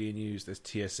stormtroopers being used as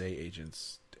TSA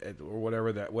agents or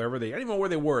whatever wherever they? I don't even know where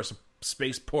they were. Some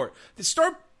spaceport.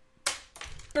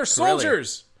 They're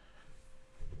soldiers.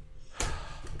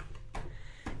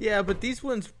 Yeah, but these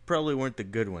ones probably weren't the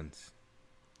good ones.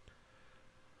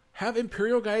 Have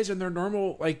Imperial guys in their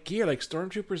normal gear, like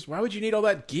stormtroopers. Why would you need all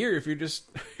that gear if you're just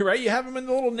right? You have them in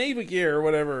the little Navy gear or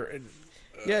whatever. And,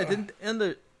 Yeah, didn't in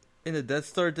the Death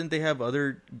Star didn't they have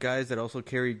other guys that also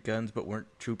carried guns but weren't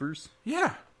troopers?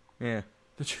 yeah, Yeah.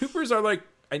 the troopers are like.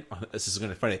 This is going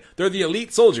to be funny. They're the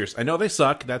elite soldiers. I know they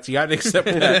suck. You got to accept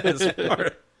that as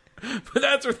part. But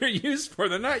that's what they're used for.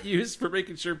 They're not used for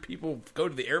making sure people go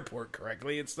to the airport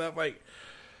correctly and stuff like.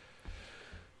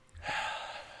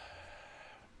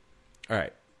 All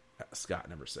right, Scott,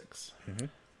 number 6.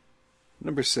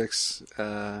 Number 6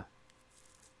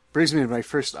 brings me to my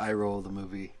first eye roll of the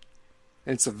movie.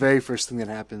 And it's the very first thing that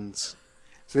happens.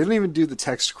 So they don't even do the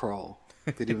text crawl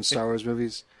they do in Star Wars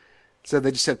movies. So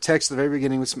they just have text at the very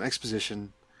beginning with some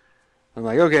exposition. I'm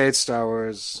like, okay, it's Star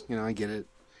Wars. I get it.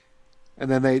 And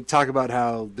then they talk about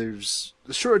how there's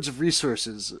a shortage of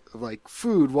resources of like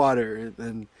food, water,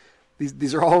 and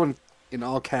these are all in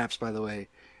all caps, by the way,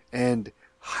 and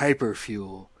hyper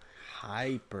fuel.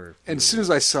 Hyper. And as soon as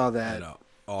I saw I that, know,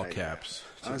 all caps.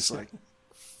 I was like,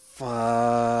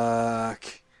 fuck.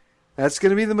 That's going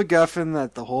to be the MacGuffin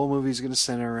that the whole movie's going to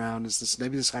center around, is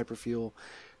this hyper fuel.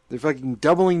 They're fucking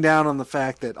doubling down on the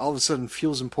fact that all of a sudden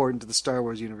fuel's important to the Star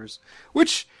Wars universe,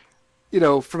 which,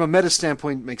 from a meta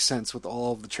standpoint, makes sense with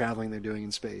all of the traveling they're doing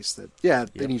in space.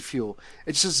 That, they need fuel.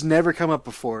 It's just never come up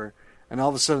before, and all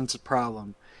of a sudden it's a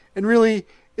problem. And really,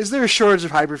 is there a shortage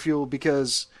of hyperfuel?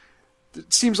 Because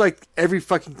it seems like every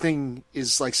fucking thing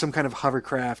is like some kind of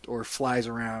hovercraft or flies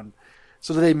around.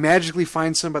 So do they magically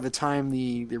find some by the time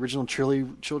the original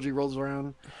trilogy rolls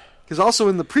around? Because also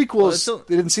in the prequels,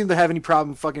 they didn't seem to have any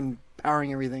problem fucking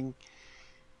powering everything.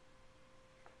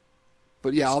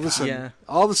 But yeah, all of a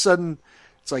sudden,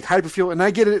 it's like hyperfuel, and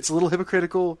I get it. It's a little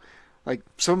hypocritical. Like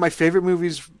some of my favorite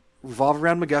movies revolve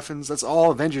around MacGuffins. That's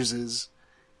all Avengers is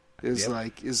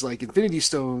like Infinity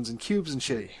Stones and cubes and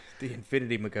shit. The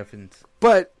Infinity MacGuffins.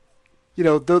 But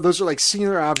those are like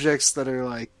singular objects that are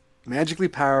like magically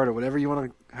powered or whatever you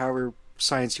want to, however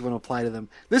science you want to apply to them.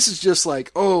 This is just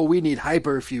like, oh, we need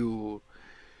hyperfuel.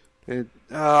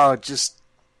 Oh, just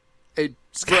it.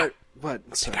 Scott, What?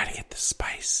 They Sorry. gotta get the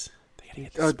spice. They gotta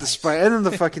get Oh, the spice, and then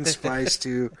the fucking spice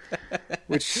too,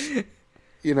 which,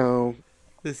 you know,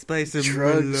 The spice of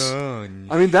drugs. melange.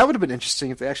 I mean, that would have been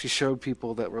interesting if they actually showed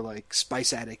people that were like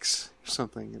spice addicts or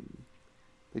something, and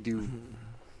they do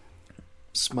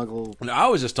smuggle. No, I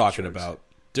was just talking about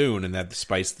Dune and that the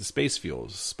space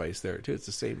fuels spice there too. It's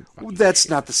the same. fucking That's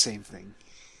shit. not the same thing.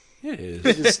 It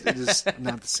is. It is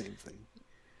not the same thing.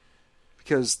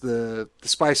 Because the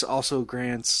spice also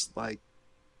grants, like,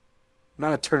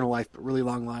 not eternal life, but really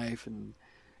long life, and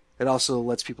it also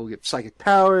lets people get psychic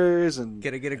powers, and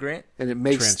Get a grant? it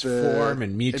makes Transform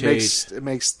and mutate. It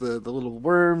makes the little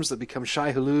worms that become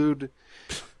Shai Hulud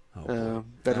Oh, boy.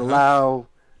 that allow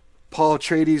Paul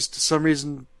Atreides to some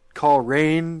reason call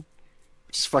rain,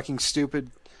 which is fucking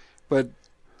stupid. But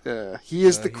he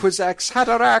is the Kwisatz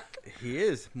Haderach. He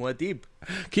is. Muad'Dib.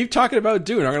 Keep talking about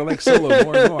Dune. I'm gonna like Solo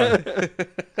more and more.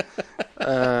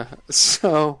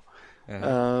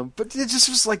 But it just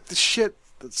was like the shit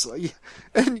that's like,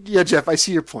 and yeah, Jeff, I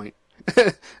see your point.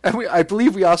 And I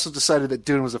believe we also decided that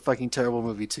Dune was a fucking terrible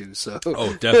movie too. So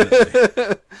Oh,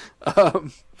 definitely.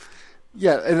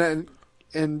 yeah,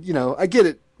 and you know, I get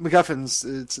it.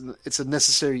 MacGuffins, it's a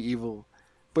necessary evil,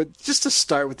 but just to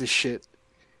start with this shit,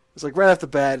 it's like right off the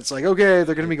bat, it's like, okay,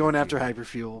 they're gonna be going after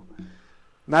hyperfuel,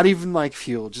 not even like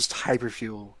fuel, just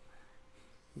hyperfuel.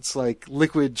 It's like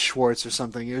Liquid Schwartz or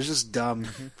something. It was just dumb.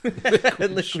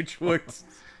 Liquid Schwartz.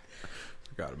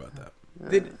 Forgot about that.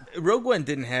 Rogue One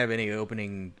didn't have any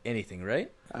opening anything, right?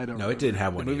 I don't. No, know. it didn't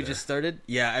have The one. movie either. just started.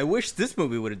 Yeah, I wish this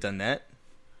movie would have done that.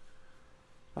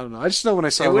 I don't know. I just know when I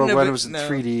saw It Rogue wouldn't One, have it was in no.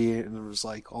 3D and it was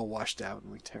like all washed out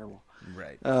and like terrible.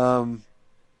 Right. Um,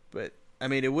 But I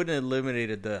mean, it wouldn't have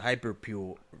eliminated the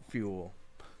fuel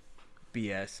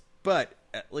BS. But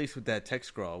at least with that text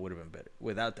scroll, it would have been better.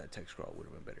 Without that text scroll, it would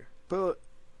have been better.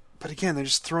 but again, they're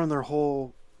just throwing their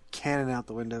whole canon out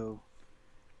the window.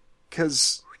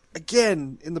 Because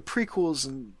again, in the prequels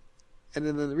and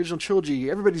in the original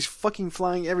trilogy, everybody's fucking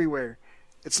flying everywhere.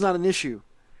 It's not an issue.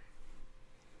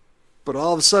 But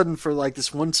all of a sudden, for like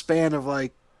this one span of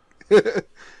like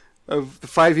of the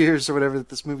 5 years or whatever that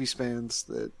this movie spans,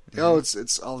 that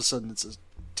it's all of a sudden it's a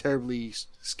terribly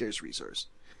scarce resource.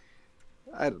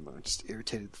 I don't know. It just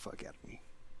irritated the fuck out of me.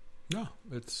 No,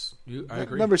 it's you. I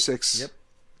agree. Number 6. Yep.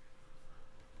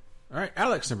 All right,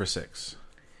 Alex, number 6.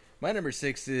 My number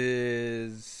 6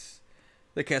 is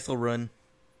the Kessel Run.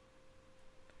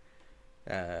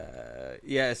 Yeah,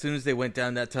 as soon as they went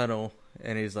down that tunnel,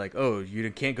 and he's like, "Oh, you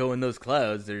can't go in those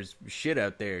clouds. There's shit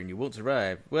out there, and you won't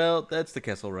survive." Well, that's the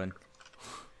Kessel Run.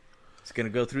 It's gonna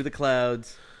go through the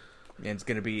clouds, and it's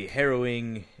gonna be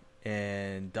harrowing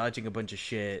and dodging a bunch of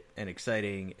shit and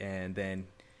exciting, and then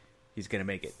he's gonna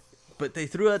make it. But they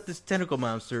threw out this tentacle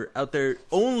monster out there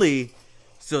only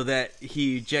so that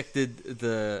he ejected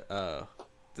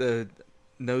the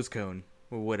nose cone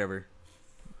or whatever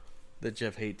that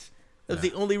Jeff hates. That's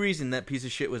the only reason that piece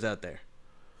of shit was out there.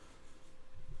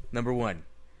 Number 1.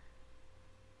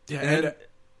 Yeah, And and,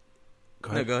 go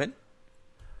ahead. No, go ahead.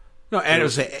 No, and it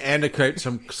was and to create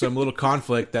some little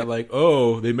conflict that like,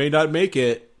 oh, they may not make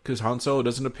it because Han Solo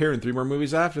doesn't appear in 3 more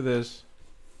movies after this.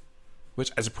 Which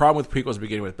is a problem with prequels to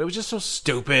begin with, but it was just so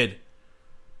stupid.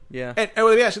 Yeah. And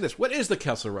let me ask you this: what is the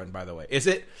Kessel Run, by the way? Is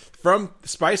it from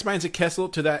Spice Mines at Kessel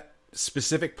to that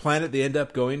specific planet they end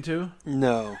up going to,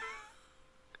 No.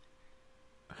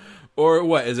 or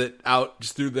what? Is it out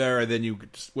just through there, and then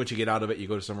once you get out of it, you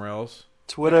go to somewhere else?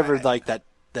 To whatever, like, that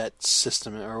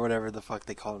system, or whatever the fuck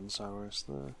they call it in Star Wars.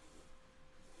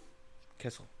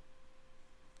 Kessel.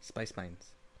 Spice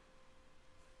Mines.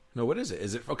 No, what is it?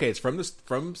 Is it okay? It's from this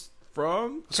from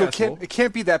So Kessel. it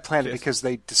can't be that planet Yes. because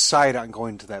they decide on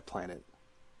going to that planet.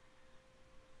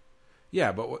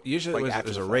 Yeah, but usually Like after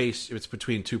there's the a fact. race. It's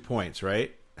between 2 points,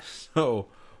 right? So,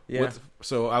 Yeah.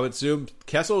 so I would assume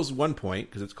Kessel's 1 point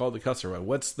because it's called the Kessel Run.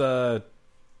 What's the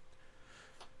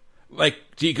like?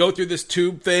 Do you go through this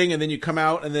tube thing and then you come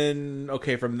out and then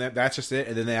from that's just it,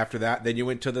 and then after that, then you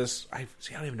went to this. I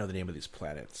don't even know the name of these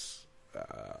planets.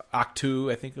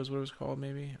 Octu, I think was what it was called.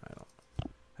 Maybe I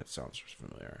don't. That sounds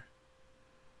familiar.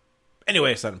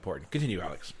 Anyway, it's not important. Continue,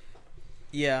 Alex.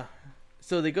 Yeah.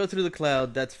 So they go through the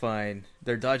cloud. That's fine.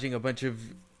 They're dodging a bunch of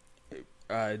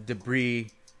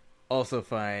debris. Also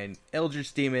fine.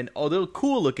 Eldritch Demon, although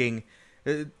cool looking,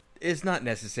 is not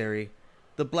necessary.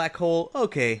 The black hole,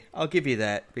 okay, I'll give you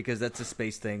that because that's a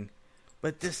space thing.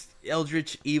 But this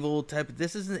Eldritch evil type,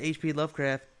 this isn't H.P.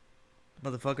 Lovecraft,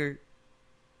 motherfucker.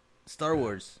 Star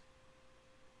Wars.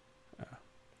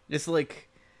 It's like,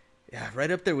 yeah,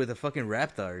 right up there with the fucking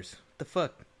Raptors. What the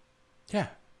fuck? Yeah.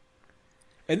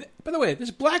 And by the way,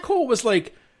 this black hole was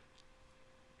like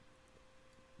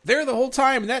there the whole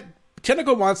time, and that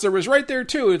tentacle monster was right there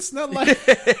too. It's not like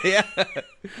Yeah.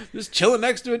 just chilling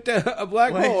next to a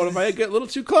black Why hole. And if I get a little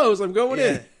too close, I'm going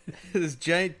in. This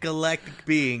giant galactic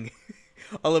being,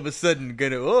 all of a sudden,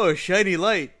 gonna shiny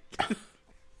light.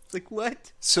 It's like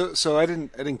what? So I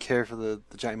didn't care for the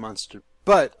giant monster,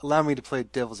 but allow me to play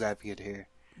devil's advocate here.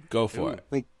 Go for it.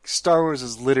 Like Star Wars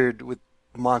is littered with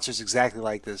monsters exactly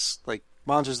like this, like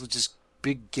monsters with just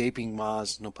big gaping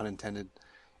maws, no pun intended,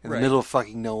 in Right. the middle of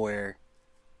fucking nowhere,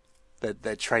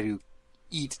 that try to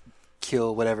eat,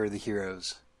 kill whatever the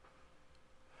heroes.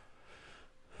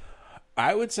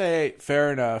 I would say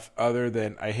fair enough, other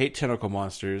than I hate tentacle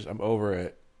monsters. I'm over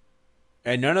it.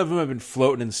 And none of them have been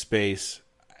floating in space,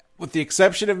 with the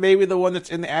exception of maybe the one that's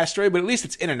in the asteroid, but at least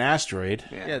it's in an asteroid.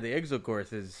 Yeah, the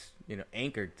Exogorth is,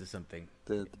 anchored to something.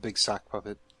 The big sock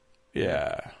puppet.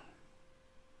 Yeah.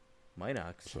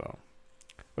 Minox. So,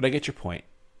 but I get your point.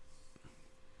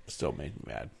 Still made me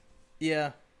mad.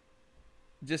 Yeah.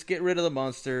 Just get rid of the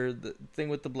monster. The thing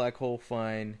with the black hole,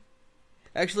 fine.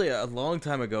 Actually, a long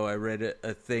time ago, I read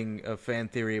a fan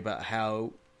theory about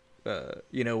how,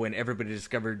 when everybody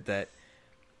discovered that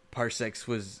parsecs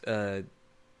was a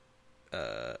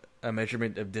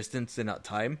measurement of distance and not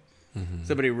time. Mm-hmm.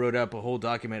 Somebody wrote up a whole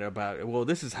document about, well,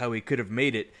 this is how we could have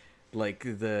made it. Like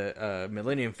the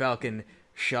Millennium Falcon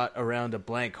shot around a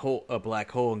black hole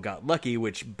and got lucky,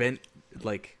 which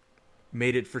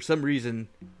made it for some reason,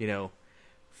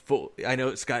 full. I know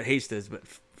it's Scott Hastings, but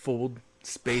fold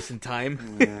space and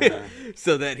time,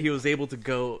 so that he was able to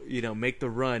go, make the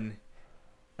run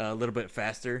a little bit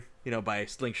faster, by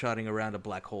slingshotting around a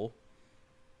black hole.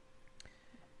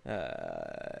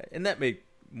 And that made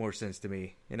more sense to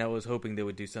me, and I was hoping they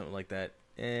would do something like that,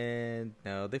 and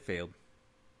no, they failed.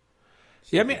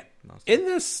 Yeah, I mean, in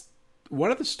this, one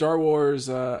of the Star Wars,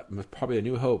 probably A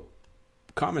New Hope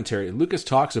commentary, Lucas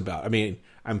talks about, I mean,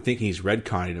 I'm thinking he's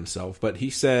retconning himself, but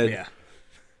he said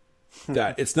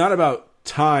that it's not about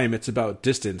time, it's about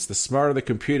distance. The smarter the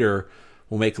computer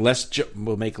will make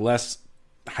less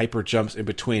hyper jumps in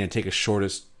between and take a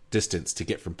shortest distance to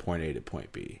get from point A to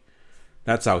point B.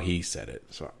 That's how he said it,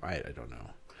 so I don't know.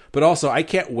 But also, I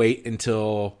can't wait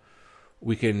until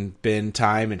we can bend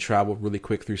time and travel really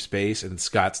quick through space, and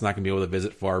Scott's not going to be able to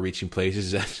visit far-reaching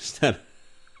places just out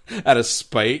of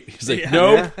spite. He's like,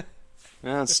 nope.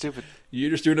 Yeah, that's stupid. You're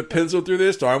just doing a pencil through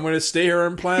this, so I'm going to stay here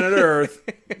on planet Earth,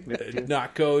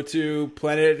 not go to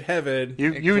planet heaven.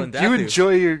 You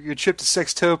enjoy your trip to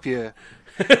Sextopia.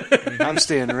 I'm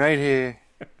staying right here.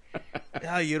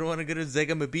 Oh, you don't want to go to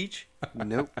Zegama Beach?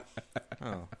 Nope.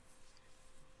 Oh.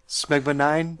 Smegma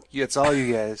 9, it's all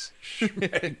you guys.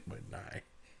 Smegma 9.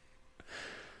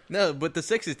 No, but the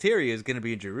Sexteria is going to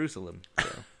be in Jerusalem.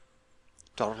 So.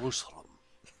 Jerusalem.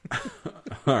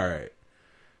 All right.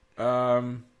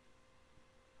 Oh,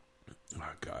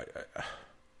 God.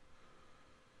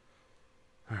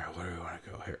 All right, where do we want to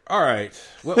go here? All right.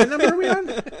 What number are we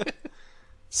on?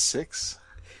 6.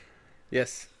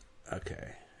 Yes.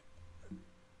 Okay.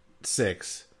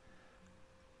 6.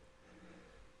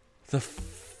 The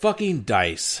fucking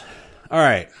dice. All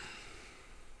right.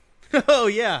 Oh,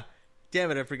 yeah.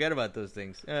 Damn it, I forgot about those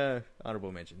things.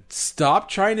 Honorable mention. Stop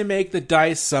trying to make the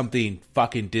dice something,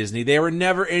 fucking Disney. They were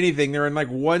never anything. They're in like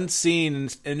one scene in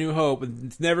A New Hope, and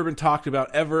it's never been talked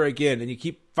about ever again. And you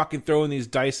keep fucking throwing these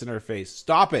dice in our face.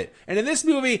 Stop it. And in this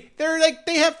movie,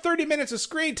 they have 30 minutes of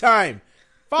screen time.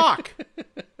 Fuck.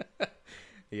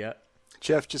 Yeah.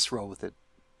 Jeff, just roll with it.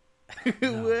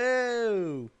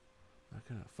 Whoa. I'm not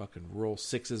gonna fucking roll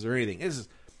 6s or anything. This is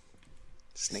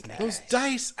Snake those eyes.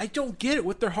 dice. I don't get it.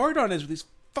 What their heart on is with these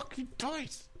fucking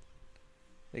dice.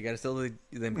 They got to sell them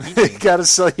They gotta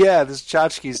sell, there's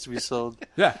tchotchkes to be sold.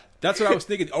 Yeah, that's what I was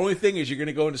thinking. The only thing is you're going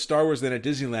to go into Star Wars, then at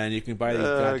Disneyland, you can buy these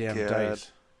goddamn God.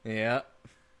 dice. Yeah.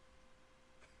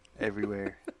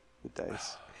 Everywhere. The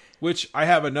dice. Which I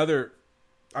have another.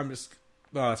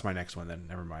 That's my next one then.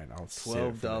 Never mind. I'll save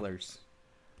it for then. $12.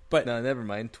 But No, never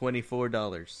mind.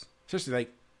 $24. seriously,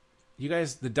 like, you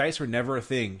guys, the dice were never a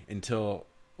thing until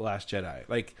Last Jedi.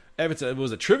 Like, if it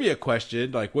was a trivia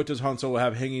question, like, what does Han Solo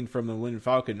have hanging from the Millennium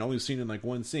Falcon? Only seen in like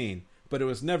one scene, but it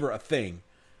was never a thing.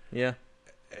 Yeah.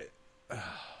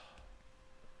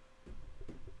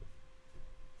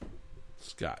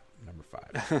 Scott, number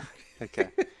 5. Okay.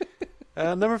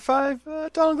 Number 5,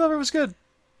 Donald Glover was good.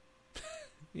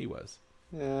 He was.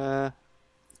 He had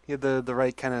the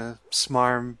right kind of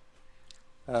smarm.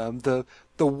 The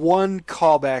one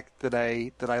callback that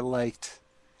I liked,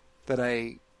 that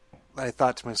I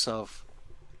thought to myself,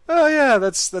 oh yeah,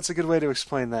 that's a good way to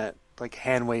explain that. Like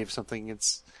hand wave something.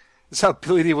 It's That's how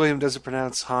Billy D. Williams doesn't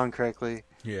pronounce Han correctly.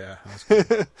 Yeah. That's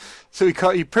cool. So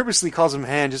he purposely calls him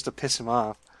Han just to piss him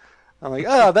off. I'm like,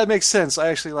 oh, that makes sense. I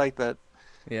actually like that.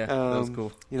 Yeah, that was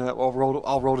cool. You know, that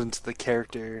all rolled into the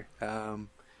character.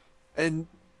 And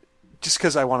just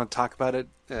because I want to talk about it,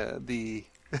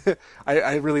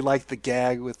 I really like the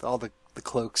gag with all the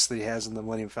cloaks that he has in the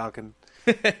Millennium Falcon.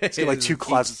 It's got like 2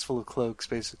 closets full of cloaks,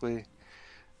 basically.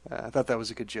 I thought that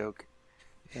was a good joke.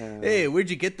 Hey, where'd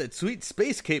you get that sweet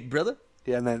space cape, brother?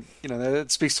 Yeah, and then, you know,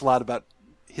 that speaks a lot about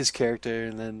his character.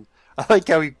 And then I like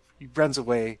how he runs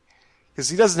away because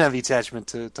he doesn't have the attachment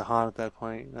to Han at that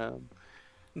point.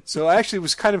 So I actually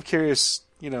was kind of curious,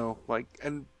 you know, like,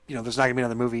 and, you know, there's not going to be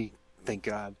another movie, thank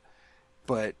God.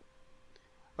 But,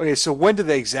 okay, so when did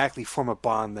they exactly form a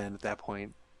bond then at that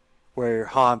point where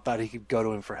Han thought he could go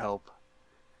to him for help?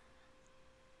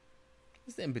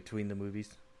 It's in between the movies.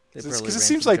 Because it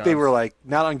seems like they were, like,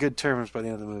 not on good terms by the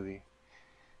end of the movie.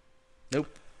 Nope.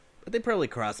 But they probably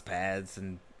crossed paths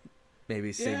and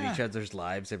maybe saved each other's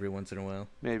lives every once in a while.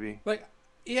 Maybe. Like,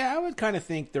 yeah, I would kind of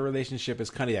think the relationship is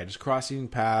kind of, just crossing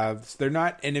paths. They're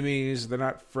not enemies. They're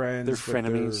not friends. They're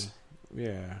frenemies.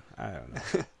 Yeah, I don't know.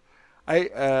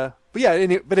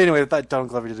 But anyway, I thought Donald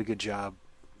Glover did a good job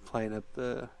playing up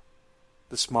the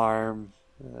smarm,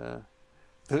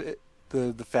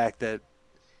 the fact that,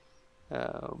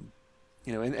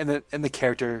 you know, and the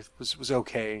character was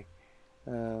okay.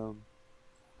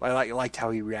 I liked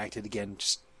how he reacted again,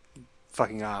 just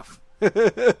fucking off. He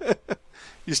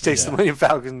just takes the Millennium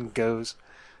Falcon and goes.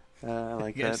 I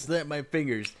like that. Snap my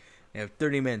fingers and have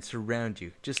 30 men surround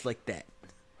you, just like that.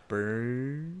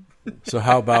 Burn. So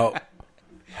how about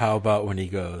when he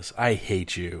goes, "I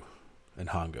hate you," and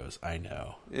Han goes, "I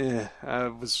know." Yeah, I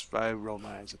rolled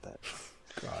my eyes at that.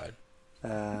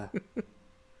 God.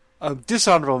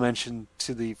 Dishonorable mention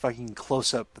to the fucking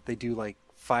close up that they do like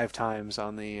 5 times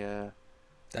on the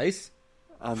Dice?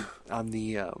 on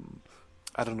the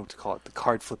I don't know what to call it, the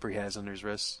card flipper he has under his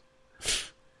wrist.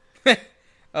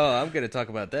 Oh, I'm going to talk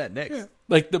about that next. Yeah.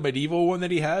 Like the medieval one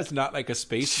that he has, not like a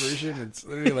space version. It's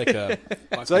literally like a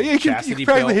So you can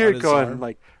probably hear it going arm.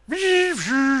 like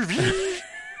it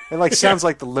like sounds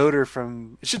like the loader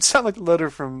from it should sound like the loader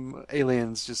from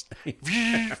Aliens, just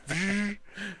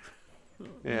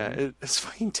it's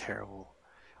fucking terrible.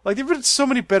 Like there've been so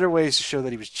many better ways to show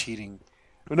that he was cheating.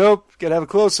 But nope, gotta have a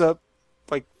close up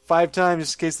like 5 times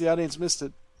just in case the audience missed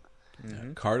it.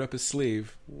 Yeah, card up his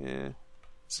sleeve. Yeah.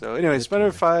 So anyways, my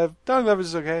number 5, Donald Glover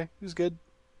is okay. He was good.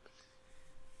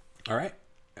 All right,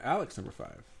 Alex, number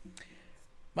 5.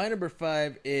 My number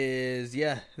 5 is,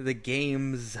 the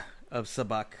games of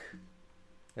Sabak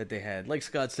that they had. Like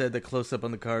Scott said, the close-up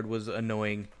on the card was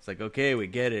annoying. It's like, okay, we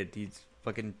get it. He's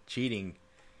fucking cheating.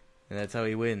 And that's how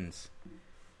he wins.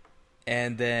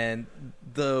 And then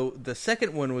the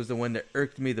second one was the one that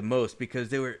irked me the most because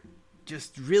they were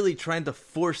just really trying to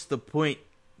force the point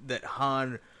that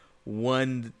Han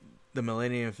won the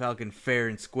Millennium Falcon fair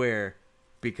and square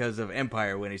because of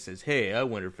Empire when he says, "Hey, I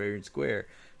won her fair and square."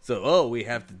 So, we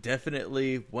have to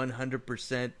definitely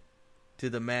 100% to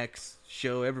the max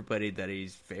show everybody that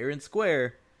he's fair and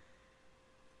square.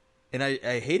 And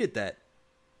I hated that.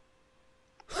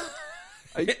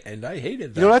 I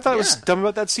hated that. You know what I thought was dumb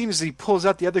about that scene is that he pulls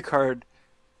out the other card.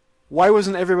 Why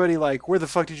wasn't everybody like, "Where the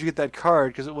fuck did you get that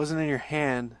card?" Because it wasn't in your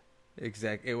hand.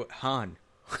 Exactly. Han.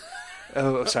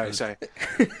 Oh, sorry.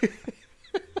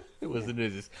 It wasn't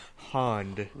his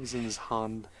hand. It was in his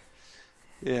hand.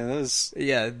 Yeah, that was...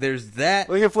 Yeah, there's that.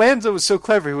 Like, if Lanza was so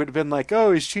clever, he would have been like,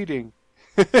 "Oh, he's cheating."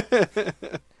 I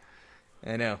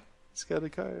know. He's got a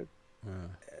card.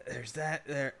 There's that.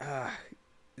 There.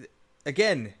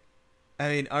 Again, I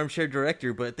mean, armchair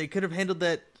director, but they could have handled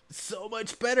that so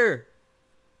much better.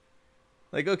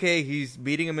 Like, okay, he's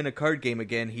meeting him in a card game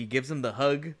again. He gives him the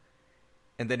hug,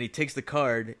 and then he takes the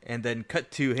card, and then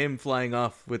cut to him flying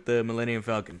off with the Millennium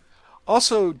Falcon.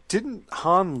 Also, didn't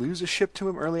Han lose a ship to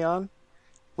him early on?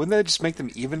 Wouldn't that just make them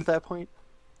even at that point?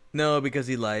 No, because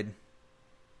he lied.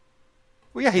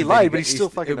 Well, yeah, he lied, but he still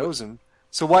fucking owes him.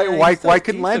 So why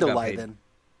couldn't Lando lie then?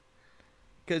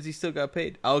 Because he still got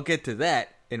paid. I'll get to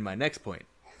that in my next point.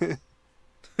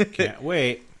 Can't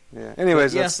wait. Yeah.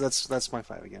 Anyways, that's my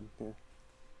 5 again. Yeah.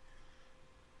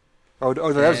 Oh,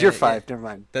 that was your 5. Never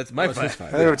mind. That's my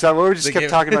 5. We just kept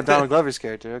talking about Donald Glover's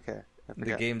character. Okay.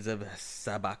 The games of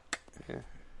Sabak. Yeah.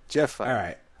 Jeff. All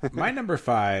right. My number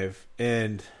 5,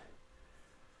 and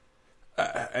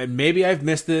maybe I've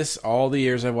missed this all the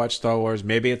years I've watched Star Wars.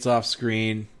 Maybe it's off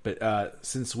screen, but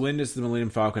since when does the Millennium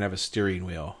Falcon have a steering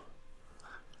wheel?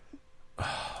 It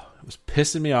was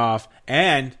pissing me off,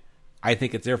 and I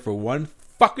think it's there for one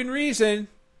fucking reason.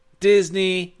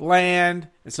 Disneyland,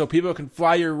 and so people can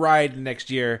fly your ride next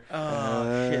year.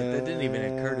 Oh shit, that didn't even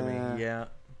occur to me. Yeah.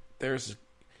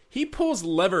 He pulls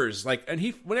levers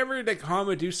and whenever like Han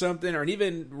would do something, or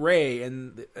even Rey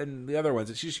and the other ones,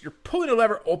 it's just you're pulling a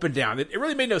lever up and down. It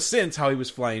really made no sense how he was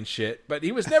flying shit, but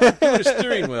he was never doing a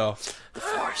steering wheel. The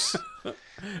Force.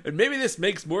 And maybe this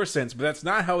makes more sense, but that's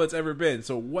not how it's ever been.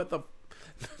 So what the?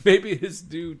 Maybe his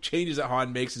new changes that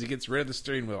Han makes is he gets rid of the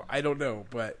steering wheel. I don't know,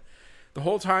 but the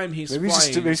whole time he's Maybe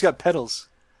flying, he's got pedals.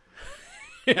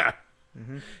 yeah,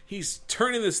 he's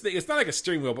turning this thing. It's not like a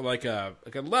steering wheel, but like a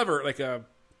lever, like a.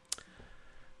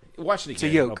 Watch it again. It's a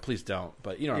yoke. Oh, please don't.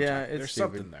 But you know, what I'm talking. There's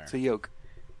stupid. something there. It's a yoke.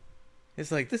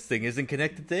 It's like, this thing isn't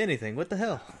connected to anything. What the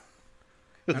hell?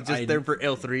 It was And just there for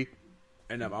L3.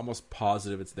 And I'm almost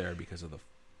positive it's there because of the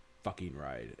fucking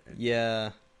ride. And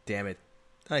Yeah. Damn it.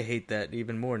 I hate that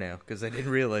even more now because I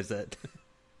didn't realize that.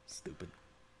 Stupid.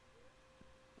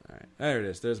 all right, there it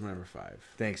is. There's my number 5.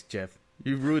 Thanks, Jeff.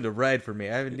 You ruined a ride for me.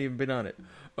 I haven't even been on it.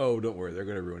 Oh, don't worry. They're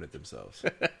going to ruin it themselves.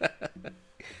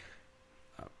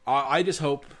 I just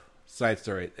hope. Side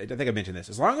story. I think I mentioned this.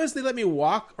 As long as they let me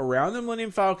walk around the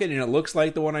Millennium Falcon and it looks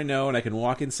like the one I know, and I can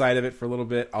walk inside of it for a little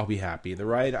bit, I'll be happy. The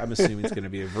ride, I'm assuming, it's going to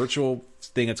be a virtual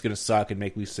thing that's going to suck and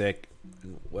make me sick,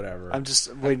 and whatever. I'm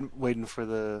just waiting for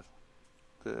the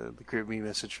group me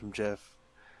message from Jeff.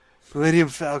 Millennium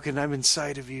Falcon, I'm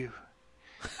inside of you.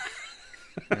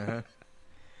 Uh-huh.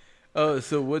 Oh,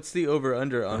 so what's the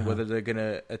over-under on whether they're going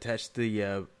to attach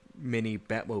the mini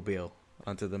Batmobile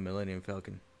onto the Millennium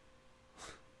Falcon?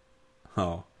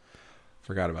 Oh,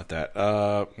 forgot about that.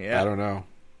 Yeah. I don't know.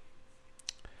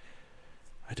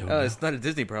 know. It's not a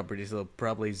Disney property, so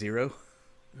probably 0.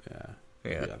 Yeah.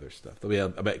 Yeah. There'll be other stuff. There'll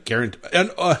be I bet guaranteed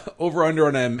and over under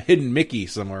on a hidden Mickey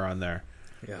somewhere on there.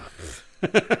 Yeah.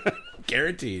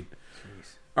 Guaranteed.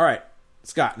 All right,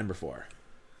 Scott, number 4.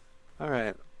 All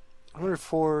right. Number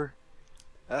 4.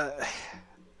 I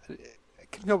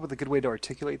couldn't come up with a good way to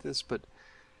articulate this, but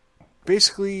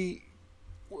basically,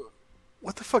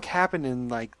 what the fuck happened in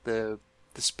like the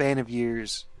span of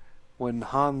years when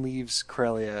Han leaves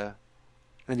Corellia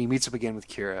and then he meets up again with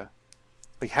Kira?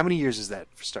 Like, how many years is that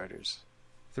for starters?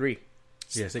 3.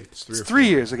 Yeah, I think it's 3 or 4. 3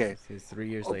 years. Okay. It's 3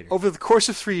 years later. Over the course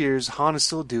of 3 years, Han is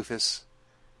still a doofus,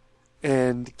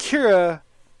 and Kira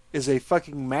is a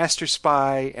fucking master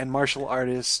spy and martial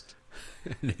artist,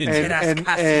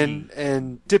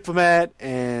 and diplomat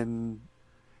and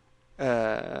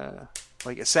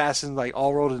like assassin, like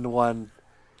all rolled into one.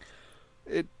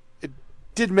 It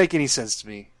didn't make any sense to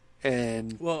me.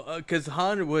 And Well, because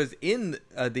Han was in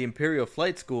the Imperial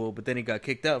Flight School, but then he got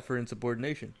kicked out for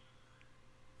insubordination.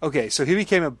 okay, so he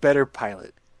became a better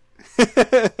pilot.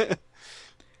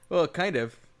 Well, kind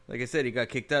of. Like I said, he got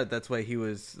kicked out. That's why he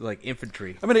was like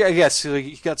infantry. I mean, I guess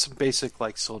he got some basic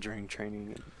like soldiering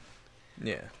training, and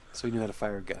Yeah. so he knew how to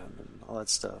fire a gun and all that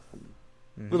stuff, and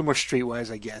a little more streetwise,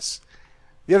 I guess.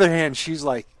 The other hand, she's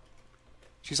like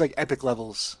epic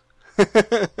levels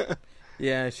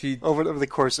Yeah, she over the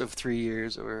course of 3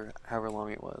 years or however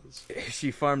long it was.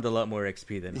 farmed a lot more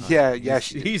XP than Han. Yeah,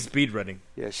 He's speed running.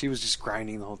 Yeah, she was just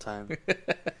grinding the whole time.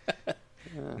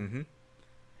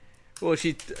 Well,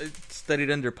 she studied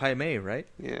under Pai Mei, right?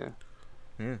 Yeah.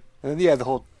 Yeah. And then, the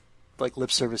whole like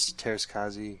lip service to Teräs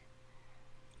Käsi.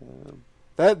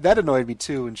 That annoyed me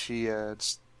too when she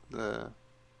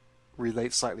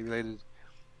slightly related.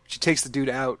 She takes the dude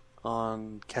out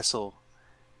on Kessel,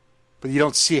 but you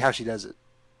don't see how she does it.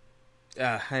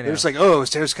 I know. They're just like, oh,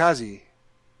 it's Teräs Käsi.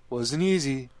 Wasn't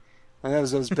easy. And that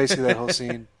was basically that whole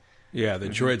scene. Yeah, the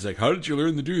droid's like, how did you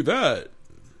learn to do that?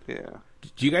 Yeah.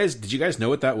 Did you guys know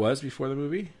what that was before the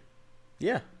movie?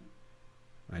 Yeah.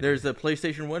 There's a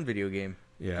PlayStation 1 video game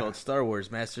Yeah. called Star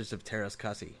Wars Masters of Teräs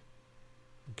Käsi.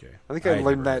 Okay. I think I I'd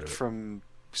learned never heard that of it. from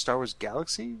Star Wars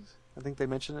Galaxies. I think they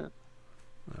mention it.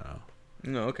 Oh,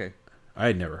 No, okay. I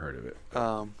had never heard of it.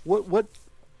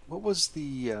 What was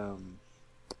the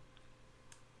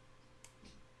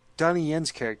Donnie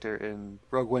Yen's character in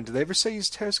Rogue One? Did they ever say he's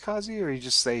Teräs Käsi, or you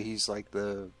just say he's like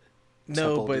the No,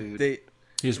 temple but dude?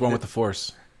 He's one with the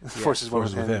Force. The Force is one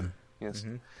Force with with him. Yes.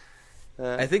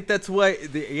 I think that's why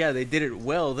they did it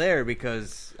well there,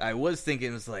 because I was thinking,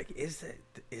 it was like, is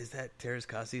that Teräs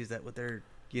Käsi? Is that what they're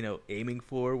aiming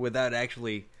for, without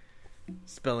actually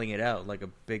spelling it out like a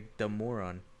big dumb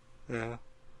moron. Yeah.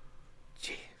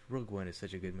 Gee, Rogue One is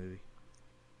such a good movie.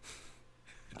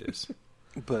 It is.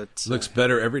 But Looks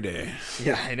better every day.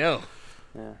 Yeah, I know.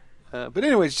 yeah. But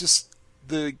anyways, just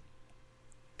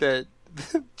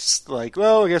just like,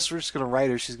 well, I guess we're just gonna write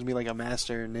her. She's gonna be like a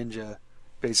master ninja,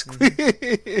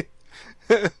 basically.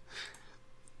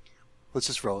 Let's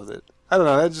just roll with it. I don't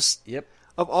know. Yep.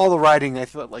 Of all the writing, I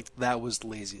felt like that was the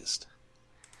laziest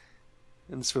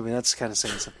in this movie. That's kind of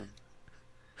saying something.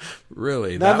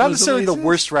 Really? Not was necessarily the laziest?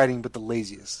 worst writing, but the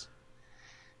laziest.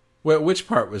 Well, which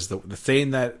part was the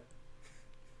thing that?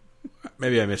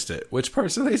 Maybe I missed it. Which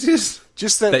part's the laziest?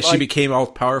 Just that, That she like, became all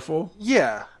powerful.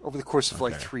 yeah, over the course of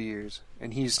like Okay. 3 years,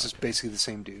 and he's just basically the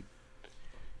same dude.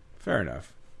 Fair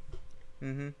enough.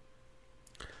 Mm-hmm.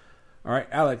 All right,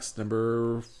 Alex,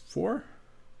 number 4.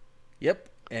 Yep.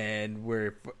 And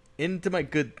we're into my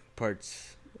good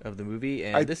parts of the movie,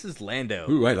 and this is Lando.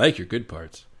 Ooh, I like your good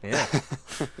parts. Yeah.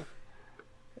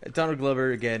 Donald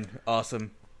Glover, again,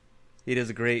 awesome. He does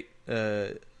a great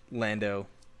Lando,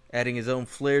 adding his own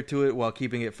flair to it while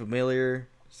keeping it familiar.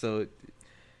 So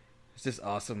it's just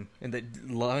awesome. And that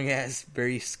long-ass,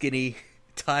 very skinny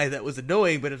tie that was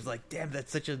annoying, but it was like, damn,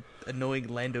 that's such an annoying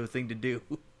Lando thing to do.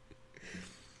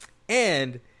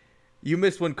 And you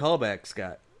missed one callback,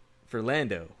 Scott, for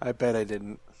Lando. I bet I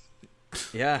didn't.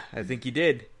 Yeah, I think you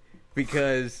did.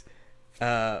 Because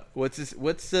what's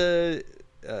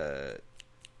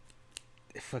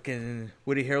fucking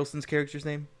Woody Harrelson's character's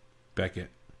name? Beckett.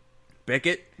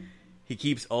 Beckett. He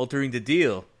keeps altering the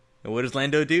deal. And what does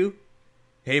Lando do?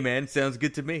 Hey man, sounds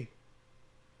good to me.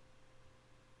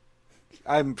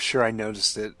 I'm sure I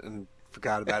noticed it and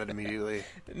forgot about it immediately.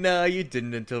 No, you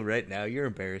didn't until right now. You're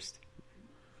embarrassed.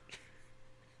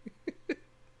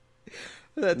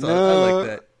 That's all. I like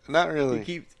that. Not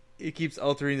really. He keeps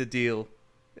altering the deal,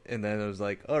 and then I was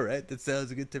like, "All right, that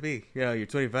sounds good to me." Yeah, your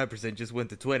 25% just went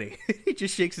to 20. He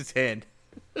just shakes his hand.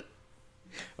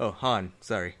 Oh, Han,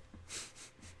 sorry.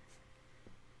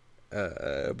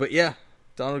 But yeah,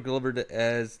 Donald Glover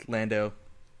as Lando.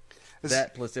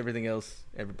 That plus everything else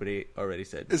everybody already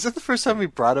said. Is that the first time we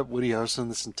brought up Woody Harrelson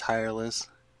this entire list?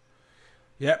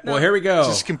 Yeah. Well, here we go.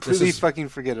 Just completely fucking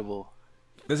forgettable.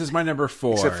 This is my number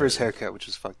 4. Except for his haircut, which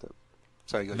was fucked up.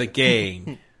 Sorry, go The ahead.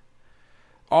 gang.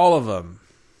 All of them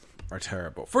are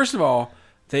terrible. First of all,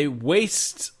 they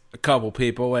waste a couple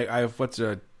people. Like what's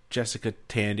Jessica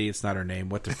Tandy? It's not her name.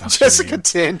 What the fuck? Jessica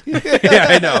Tandy. Yeah,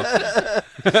 I know.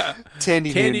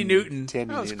 Tandy Newton.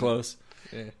 Tandy That was Newton. close.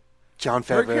 John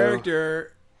Her Favreau.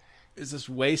 character is just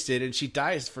wasted, and she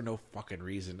dies for no fucking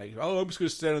reason. Like, oh, I'm just going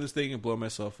to stand on this thing and blow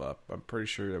myself up. I'm pretty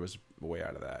sure there was a way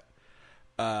out of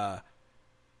that.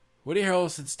 Woody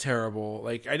Harrelson's terrible.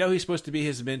 Like, I know he's supposed to be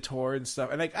his mentor and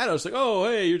stuff. And like, I know it's like, oh,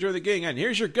 hey, you joined the gang, and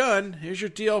here's your gun, here's your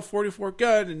DL-44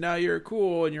 gun, and now you're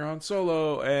cool, and you're Han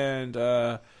Solo, and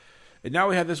now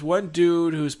we have this one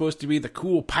dude who's supposed to be the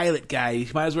cool pilot guy.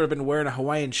 He might as well have been wearing a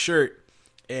Hawaiian shirt,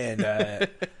 and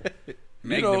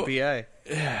Magnum PI.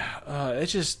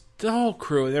 it's just the whole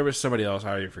crew. There was somebody else. I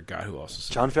already forgot who else was.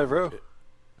 John Favreau.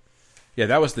 Yeah,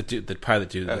 that was the dude, the pilot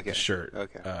dude with Okay. the shirt.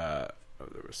 Okay.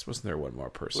 Wasn't there one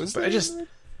more person? Was but there? I just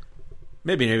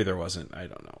maybe there wasn't. I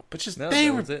don't know. But just No, they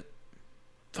that were was it.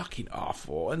 fucking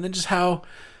awful. And then just how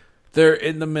they're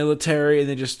in the military, and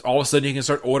then just all of a sudden you can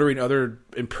start ordering other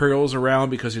Imperials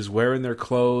around because he's wearing their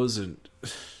clothes, and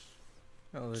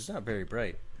Oh, it's not very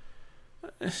bright.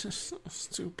 it's just so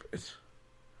stupid.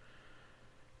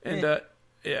 And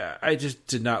yeah, I just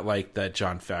did not like that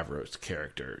Jon Favreau's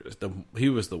character. He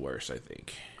was the worst, I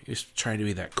think. He was trying to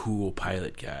be that cool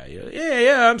pilot guy.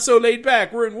 Yeah, I'm so laid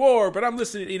back. We're in war, but I'm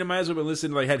listening. You know, might as well be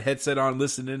listening. Like, had headset on,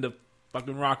 listening to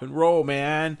fucking rock and roll,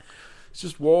 man. It's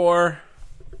just war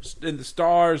in the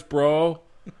stars, bro.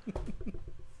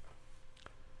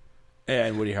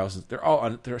 And Woody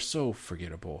Harrelson, they're so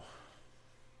forgettable.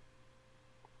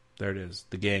 There it is,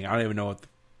 the gang. I don't even know what.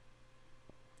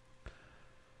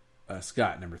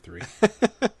 Scott, number 3.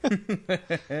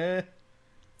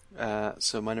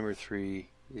 So my number 3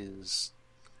 is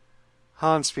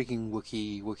Han speaking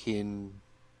Wookieean,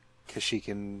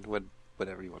 Kashyyykan,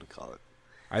 whatever you want to call it.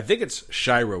 I think it's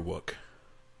Shira Wook.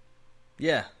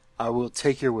 Yeah, I will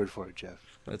take your word for it,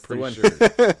 Jeff. that's the Pretty one. sure.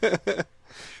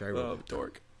 Shira. Oh,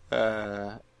 dork.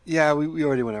 Yeah, we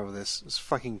already went over this. It's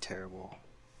fucking terrible.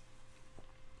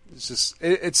 It's just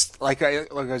it's like I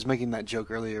was making that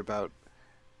joke earlier about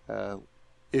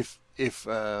if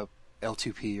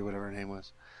L2P or whatever her name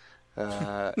was,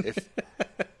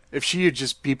 if she had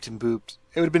just beeped and booped,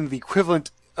 it would have been the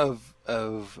equivalent of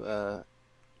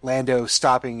Lando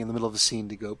stopping in the middle of a scene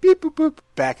to go beep boop boop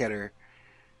back at her.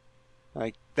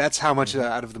 Like, that's how much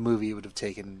out of the movie it would have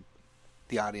taken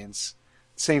the audience.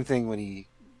 Same thing when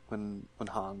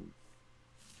Han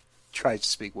tries to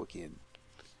speak Wookieean.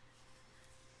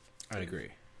 I agree.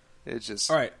 It's just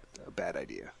All right. a bad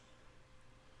idea.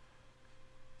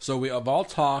 So we have all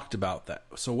talked about that.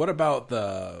 So what about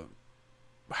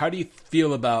how do you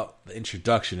feel about the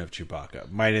introduction of Chewbacca?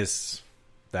 Minus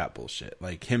that bullshit.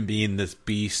 Like him being this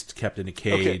beast kept in a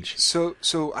Okay, cage. so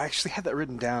I actually had that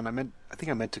written down. I think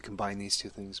I meant to combine these two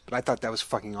things, but I thought that was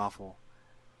fucking awful.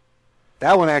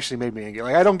 That one actually made me angry.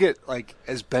 Like I don't get like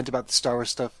as bent about the Star Wars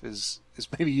stuff as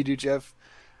maybe you do, Jeff,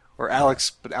 or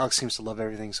Alex. But Alex seems to love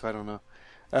everything, so I don't know.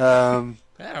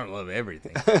 I don't love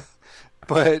everything.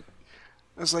 But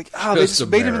I was like, oh, they Just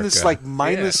just made him in this America. like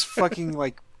mindless fucking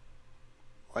like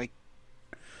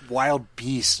wild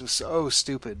beast. It was so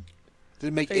stupid.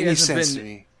 Didn't make He any hasn't sense been- to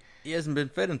me. He hasn't been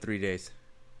fed in 3 days.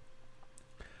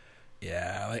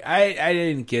 Yeah, like I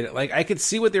didn't get it. Like I could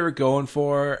see what they were going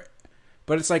for,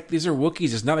 but it's like these are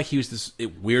Wookiees. It's not like he was this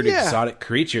weird Yeah. exotic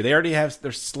creature. They already have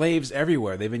their slaves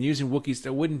everywhere. They've been using Wookiees.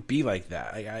 It wouldn't be like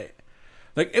that.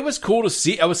 Like it was cool to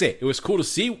see. I would say it was cool to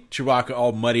see Chewbacca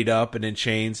all muddied up and in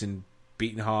chains and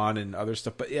beating Han and other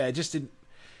stuff. But yeah, it just didn't.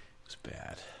 It was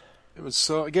bad. It was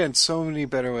so many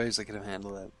better ways they could have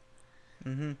handled that.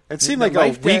 Mm-hmm. It seemed The like a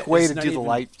life weak debt way is to not do the even-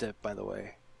 life debt. By the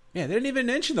way, Yeah, they didn't even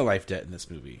mention the life debt in this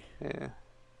movie. yeah.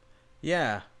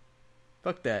 Yeah.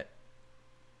 Fuck that.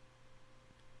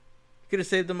 You could have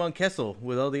saved them on Kessel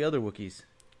with all the other Wookiees.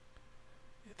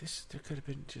 There could have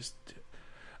been just.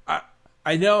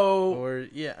 I know. Or,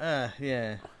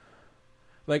 yeah.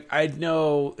 Like I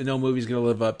know no movie's gonna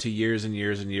live up to years and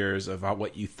years and years of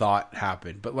what you thought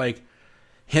happened, but like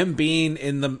him being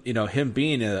in the in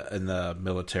the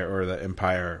military or the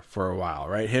Empire for a while,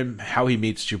 right? How he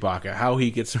meets Chewbacca, how he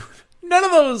gets none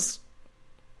of those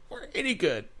were any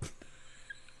good.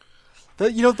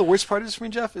 You know what the worst part is for me,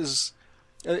 Jeff, is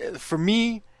for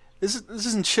me this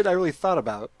isn't shit I really thought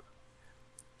about.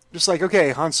 Just like,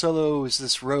 okay, Han Solo is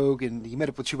this rogue, and he met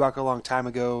up with Chewbacca a long time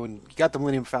ago, and he got the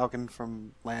Millennium Falcon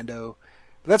from Lando.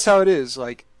 But that's how it is.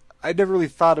 Like, I never really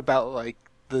thought about like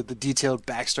the detailed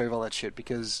backstory of all that shit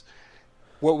because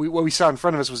what we saw in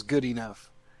front of us was good enough,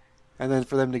 and then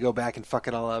for them to go back and fuck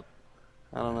it all up,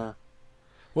 I don't know.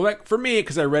 Well, like for me,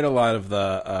 because I read a lot of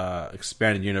the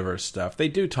expanded universe stuff, they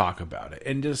do talk about it,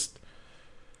 and just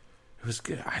it was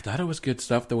good. I thought it was good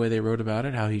stuff the way they wrote about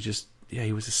it. How he just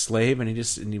he was a slave, and he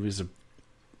was a.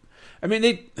 I mean,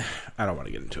 I don't want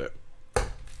to get into it,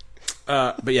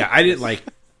 but yeah, I didn't like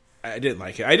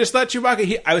it. I just thought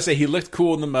Chewbacca. I would say he looked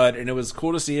cool in the mud, and it was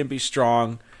cool to see him be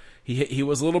strong. He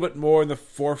was a little bit more in the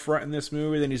forefront in this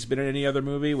movie than he's been in any other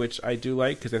movie, which I do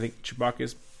like because I think Chewbacca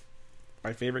is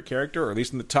my favorite character, or at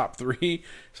least in the top 3.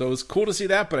 So it was cool to see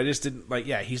that, but I just didn't like.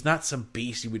 Yeah, he's not some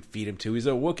beast you would feed him to. He's a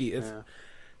Wookiee.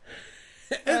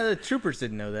 The troopers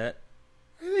didn't know that.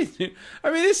 I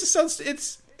mean,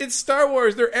 it's Star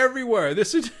Wars. They're everywhere.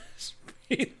 This would just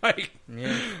be like,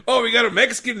 oh, we got a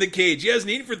Mexican in the cage. He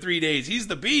hasn't eaten for 3 days. He's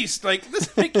the beast. Like, this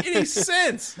doesn't make any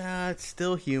sense. Nah, it's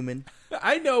still human.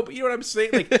 I know, but you know what I'm saying?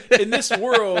 Like, in this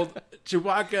world,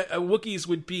 Chewbacca, Wookiees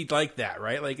would be like that,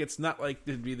 right? Like, it's not like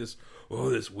there'd be this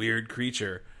weird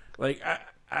creature. Like,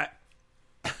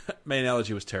 my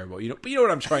analogy was terrible. But you know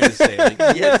what I'm trying to say. Like,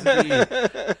 Yes,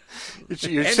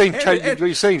 You're saying, what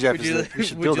you're saying, Jeff, Would is you, that we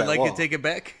should would build you that like wall. to take it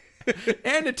back?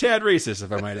 and a tad racist,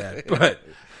 if I might add. But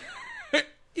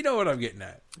you know what I'm getting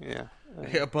at. Yeah.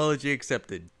 Apology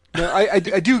accepted. No, I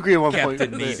do agree on one Captain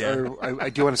point. Nita. Or I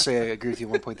do want to say I agree with you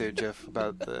on one point there, Jeff,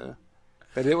 about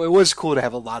that it was cool to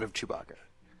have a lot of Chewbacca.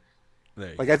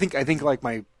 There you Like I think like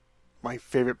my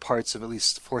favorite parts of at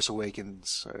least Force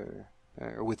Awakens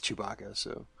are with Chewbacca,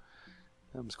 so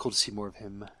it was cool to see more of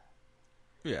him.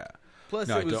 go. Yeah. Plus,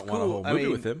 No, I it was don't cool. want a whole movie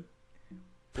with him.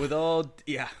 With all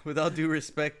due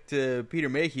respect to Peter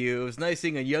Mayhew, it was nice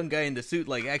seeing a young guy in the suit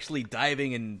like actually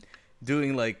diving and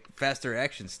doing like faster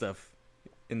action stuff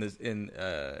as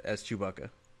Chewbacca.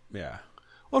 Yeah.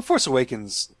 Well, in Force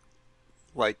Awakens,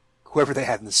 like whoever they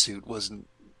had in the suit was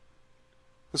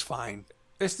fine.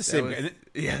 It's the same.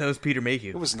 That was Peter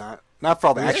Mayhew. It was not for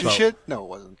all the action both. shit. No, it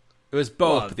wasn't. It was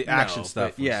both, Well, but the action no,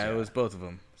 stuff. but it was both of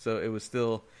them. So it was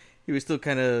still, he was still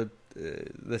kind of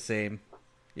the same.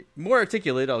 More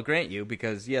articulate, I'll grant you,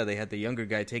 because they had the younger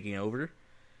guy taking over.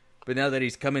 But now that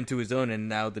he's come into his own, and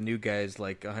now the new guy is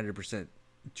like 100%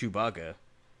 Chewbacca,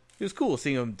 it was cool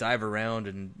seeing him dive around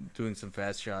and doing some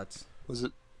fast shots. Was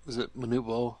it Manute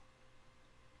Bol?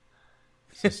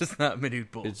 It's not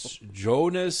Manute Bol. It's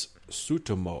Jonas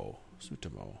Sutomo.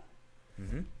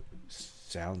 Mm-hmm.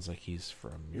 Sounds like he's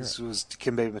from Europe. This was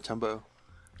Dikembe Mutombo.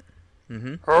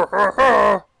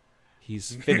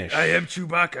 He's Finnish. I am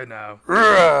Chewbacca now.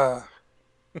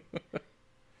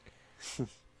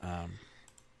 All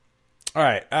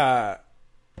right.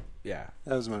 Yeah.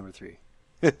 That was my number 3.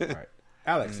 All right.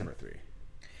 Alex, number 3.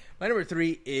 My number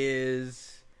 3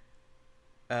 is.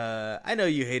 I know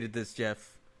you hated this,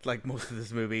 Jeff, like most of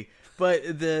this movie, but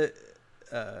the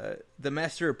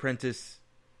Master Apprentice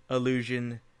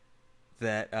illusion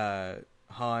that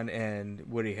Han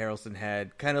and Woody Harrelson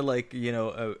had, kind of like, you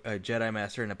know, a Jedi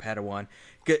Master and a Padawan.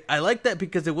 I like that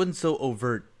because it wasn't so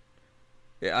overt.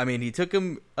 I mean, he took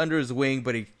him under his wing,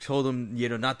 but he told him, you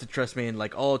know, not to trust me, in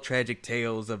like all tragic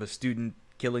tales of a student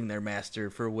killing their master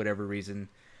for whatever reason.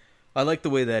 I like the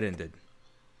way that ended.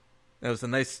 That was a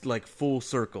nice, like, full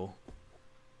circle.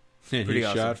 And Pretty he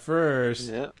awesome. shot first.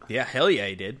 Yeah. Yeah, hell yeah,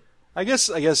 he did. I guess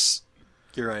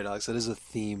you're right, Alex. That is a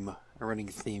theme, a running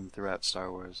theme throughout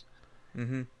Star Wars.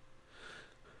 Mm-hmm.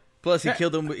 Plus, he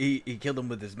killed him. He killed him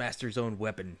with his master's own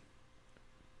weapon.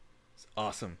 It's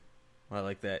awesome. I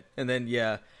like that. And then,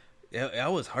 yeah,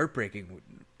 that was heartbreaking. When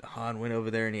Han went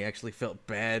over there and he actually felt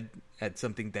bad at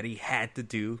something that he had to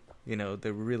do. You know,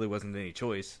 there really wasn't any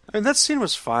choice. I mean, that scene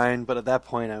was fine, but at that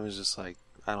point, I was just like,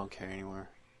 I don't care anymore.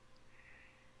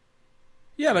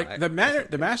 Yeah, like the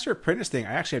Master Apprentice thing,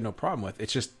 I actually have no problem with.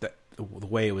 It's just the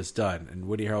way it was done, and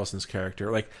Woody Harrelson's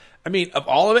character. Like, I mean, of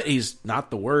all of it, he's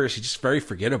not the worst. He's just very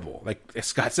forgettable. Like as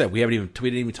Scott said, we didn't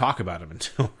even talk about him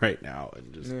until right now,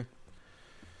 and just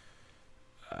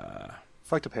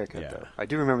Fucked up haircut, Yeah. though. I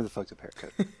do remember the fucked up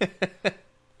haircut.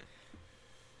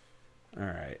 all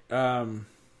right.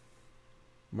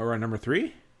 We're on number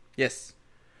 3. Yes.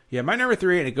 Yeah, my number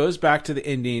 3, and it goes back to the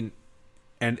ending,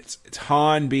 and it's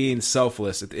Han being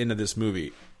selfless at the end of this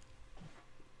movie,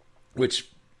 which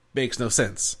makes no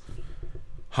sense.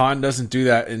 Han doesn't do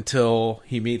that until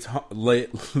he meets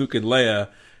Luke and Leia.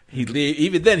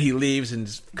 Even then, he leaves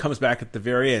and comes back at the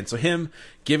very end. So him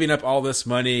giving up all this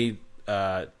money,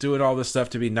 doing all this stuff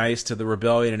to be nice to the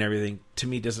rebellion and everything, to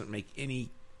me doesn't make any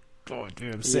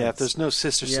goddamn sense. Yeah, if there's no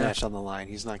sister snatch on the line,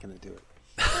 he's not going to do it.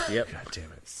 Yep. God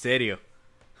damn it. Serio.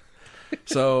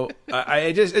 So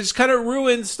it just kind of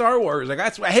ruins Star Wars. Like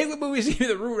I hate when movies even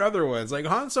that ruin other ones. Like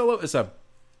Han Solo is a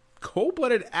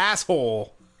cold-blooded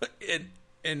asshole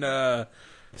in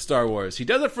Star Wars. He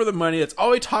does it for the money. That's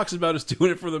all he talks about is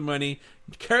doing it for the money.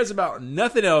 He cares about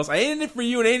nothing else. I ain't in it for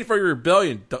you and I ain't in it for your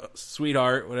rebellion,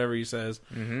 sweetheart, whatever he says.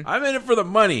 Mm-hmm. I'm in it for the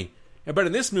money. But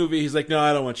in this movie, he's like, no,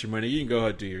 I don't want your money. You can go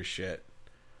ahead and do your shit.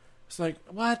 It's like,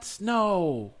 what?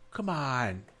 No. Come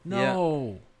on.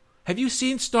 No. Yeah. Have you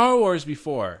seen Star Wars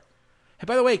before? Hey,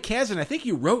 by the way, Kazan, I think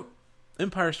you wrote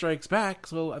Empire Strikes Back,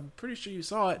 so I'm pretty sure you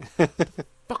saw it. What the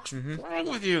fuck's wrong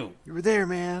with you? You were there,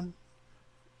 man.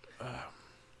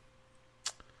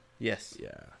 Yes. Yeah.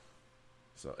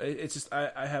 So it's just,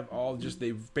 I have all just,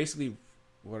 they basically,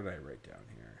 what did I write down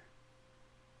here?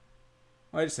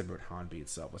 Well, I just said about Han being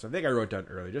selfless. I think I wrote down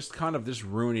earlier, just kind of just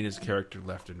ruining his character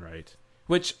left and right,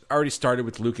 which already started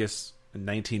with Lucas in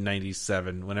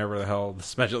 1997, whenever the hell the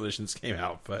special editions came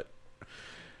out. But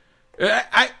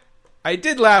I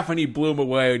did laugh when he blew him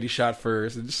away when he shot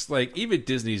first, and just like even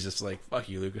Disney's just like, fuck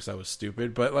you, Lucas, that was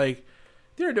stupid. But like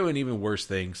they're doing even worse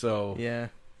things. So yeah,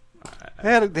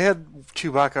 they had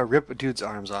Chewbacca rip a dude's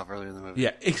arms off earlier in the movie.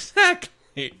 Yeah,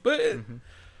 exactly. But then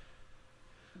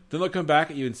they'll come back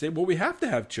at you and say, well, we have to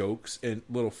have jokes and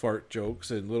little fart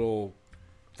jokes and little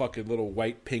fucking little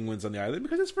white penguins on the island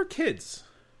because it's for kids.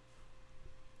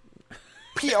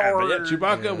 But yeah,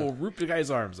 Chewbacca will rip the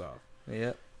guy's arms off.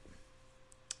 Yep.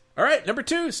 All right, number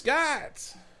 2,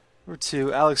 Scott. Number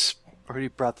 2, Alex already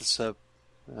brought this up,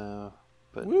 but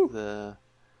what the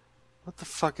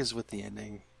fuck is with the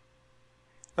ending?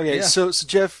 Okay, Yeah. so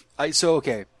Jeff, I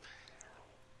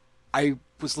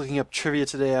was looking up trivia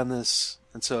today on this,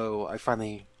 and so I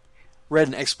finally read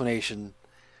an explanation.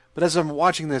 But as I'm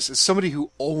watching this, as somebody who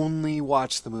only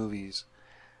watched the movies,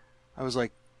 I was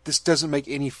like, this doesn't make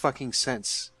any fucking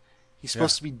sense. He's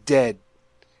supposed to be dead.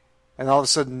 And all of a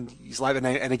sudden, he's alive.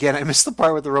 And again, I missed the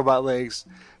part with the robot legs.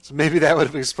 So maybe that would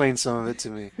have explained some of it to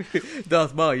me.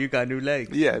 Darth Maul, you got new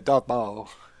legs. Yeah, Darth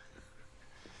Maul.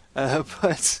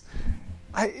 But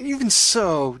even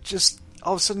so, just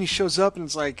all of a sudden he shows up and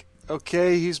it's like,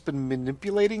 okay, he's been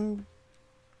manipulating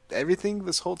everything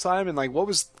this whole time. And like, what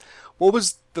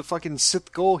was the fucking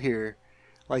Sith goal here?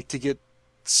 Like, to get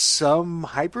some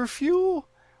hyperfuel?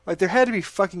 Like, there had to be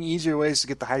fucking easier ways to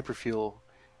get the hyperfuel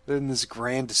than this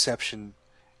grand deception.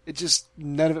 It just,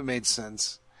 none of it made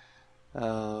sense.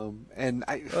 And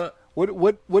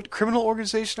what criminal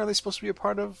organization are they supposed to be a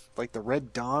part of? Like the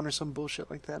Red Dawn or some bullshit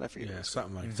like that? I forget. Yeah,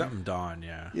 something Dawn,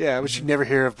 yeah. Yeah, which you never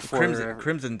hear of before.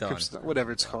 Crimson Dawn.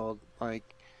 Whatever it's called.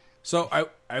 Like, So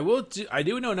I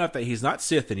do know enough that he's not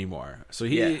Sith anymore. So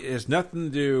he has nothing to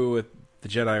do with the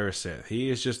Jedi or Sith. He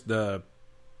is just a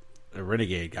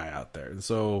renegade guy out there. And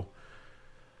so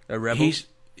a rebel.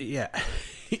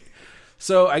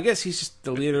 So I guess he's just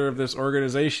the leader of this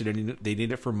organization, and they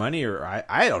need it for money, or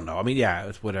I don't know. I mean, yeah,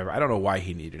 it's whatever. I don't know why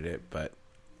he needed it, but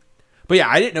yeah,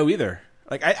 I didn't know either.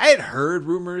 Like I had heard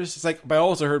rumors. It's like, but I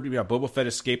also heard Boba Fett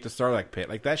escaped the Sarlacc pit.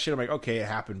 Like that shit. I'm like, okay, it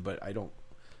happened, but I don't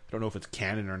know if it's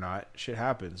canon or not. Shit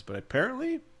happens, but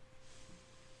apparently,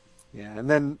 Yeah, and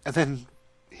then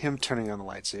him turning on the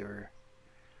lightsaber.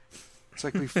 It's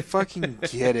like we fucking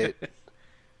get it.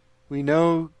 We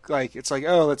know, like it's like,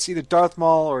 oh, it's either Darth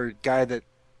Maul or a guy that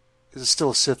is still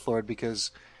a Sith Lord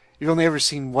because you've only ever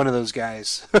seen one of those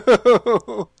guys.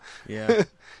 Yeah.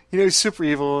 You know, he's super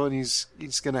evil and he's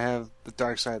gonna have the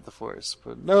dark side of the Force.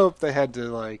 But nope, they had to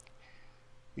like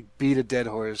beat a dead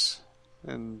horse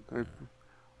and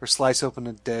or slice open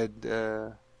a dead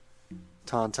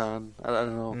tauntaun. I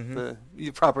don't know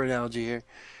the proper analogy here.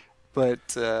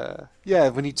 But yeah,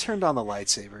 when he turned on the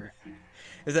lightsaber.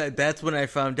 That's when I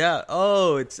found out.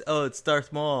 Oh, it's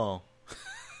Darth Maul.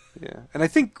 Yeah. And I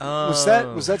think was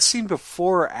that scene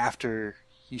before or after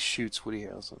he shoots Woody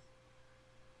Harrelson?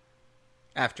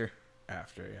 After. yeah,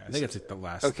 I think it's like the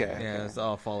last. Okay. Yeah, it's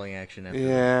all falling action after.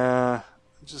 Yeah.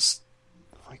 Just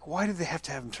like, why did they have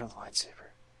to have him turn the lightsaber?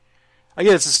 I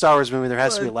get it's a Star Wars movie. There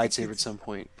has to be a lightsaber at some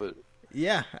point, but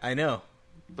Yeah, I know.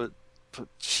 but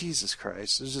Jesus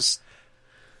Christ, it's just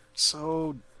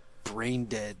so brain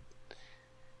dead.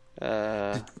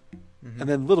 And then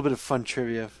a little bit of fun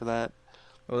trivia for that.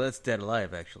 Well, that's Dead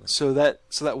Alive, actually. So that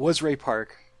was Ray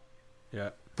Park,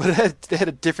 Yeah. but they had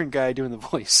a different guy doing the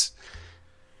voice.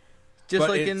 Just But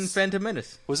like in it's- Phantom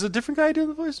Menace. Was it a different guy doing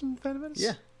the voice in Phantom Menace?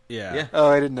 Yeah. Yeah. Oh,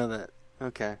 I didn't know that.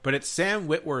 Okay. But it's Sam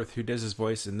Witwer who does his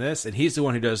voice in this, and he's the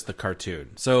one who does the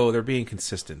cartoon. So they're being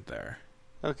consistent there.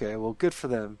 Okay. Well, good for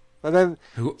them. And then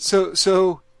Who-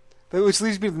 so that which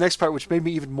leads me to the next part, which made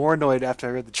me even more annoyed after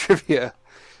I read the trivia,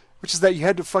 which is that you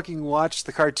had to fucking watch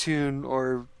the cartoon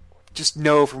or just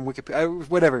know from Wikipedia,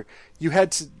 whatever. You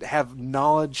had to have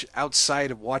knowledge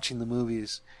outside of watching the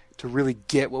movies to really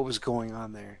get what was going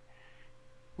on there,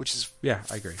 which is Yeah,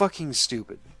 I agree. fucking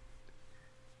stupid.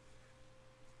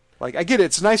 Like, I get it.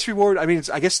 It's a nice reward. I mean,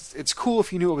 I guess it's cool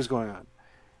if you knew what was going on.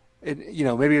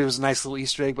 Maybe it was a nice little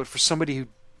Easter egg, but for somebody who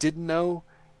didn't know,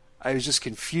 I was just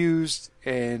confused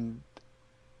and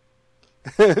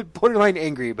borderline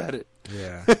angry about it.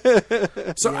 Yeah.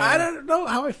 So I don't know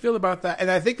how I feel about that, and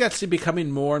I think that's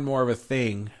becoming more and more of a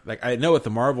thing. Like I know with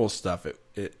the Marvel stuff,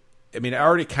 it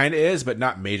already kind of is, but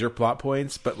not major plot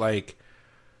points. But like,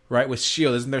 right with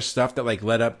Shield, isn't there stuff that like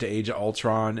led up to Age of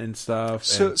Ultron and stuff?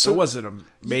 So it wasn't a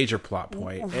major plot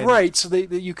point, and, Right? So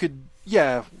you could,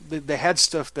 they had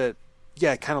stuff that,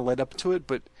 kind of led up to it,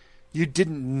 but you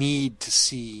didn't need to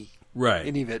see right?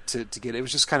 any of it to get it. It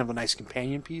was just kind of a nice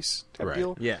companion piece type Right.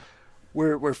 deal. Yeah.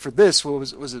 Where for this, what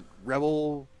was it?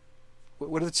 Rebel?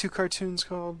 What are the two cartoons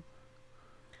called?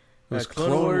 It was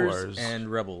Clone Wars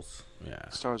and Rebels. Yeah.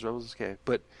 Star Wars Rebels. Okay,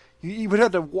 but you would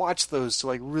have to watch those to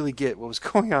like really get what was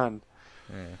going on.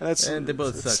 Yeah. And they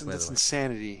both suck, by That's the way.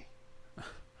 insanity.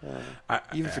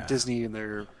 Even for Disney and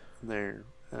their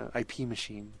IP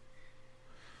machine.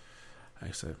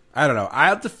 I said, I don't know.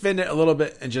 I'll defend it a little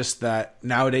bit, and just that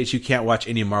nowadays you can't watch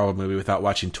any Marvel movie without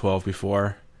watching 12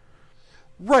 before.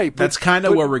 Right, That's kind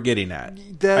of where we're getting at.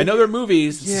 I know they're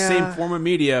movies, it's the same form of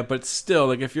media, but still,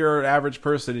 like if you're an average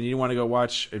person and you want to go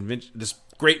watch this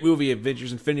great movie,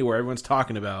 Avengers Infinity War, everyone's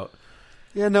talking about.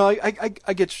 Yeah, no, I get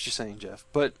what you're saying, Jeff.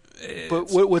 But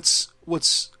but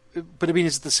I mean,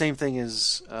 is it the same thing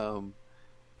as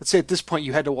let's say at this point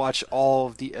you had to watch all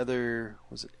of the other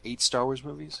 8 Star Wars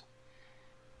movies?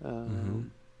 Well,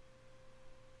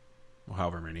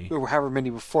 however many. Or however many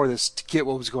before this to get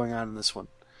what was going on in this one.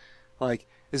 Like,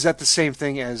 is that the same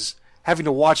thing as having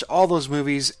to watch all those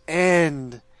movies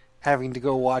and having to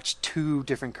go watch 2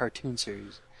 different cartoon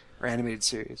series or animated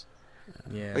series?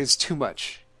 Yeah. Like, it's too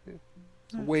much.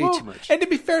 It's way too much. And to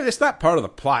be fair, it's not part of the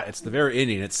plot. It's the very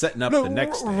ending. It's setting up the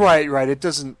next thing. Right. It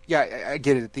doesn't. Yeah, I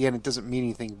get it. At the end, it doesn't mean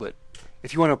anything. But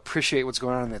if you want to appreciate what's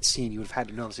going on in that scene, you would have had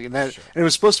to know this. And and it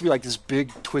was supposed to be like this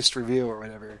big twist reveal or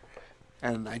whatever.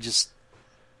 And I just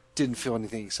didn't feel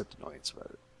anything except annoyance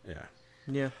about it. Yeah.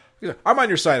 Yeah. I'm on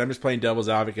your side. I'm just playing devil's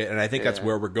advocate, and I think that's Yeah.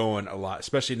 where we're going a lot,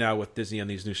 especially now with Disney on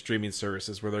these new streaming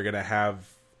services, where they're going to have,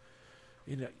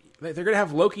 they're going to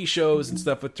have Loki shows and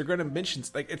stuff, but they're going to mention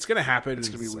it's going to happen. It's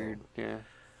gonna be weird. Yeah.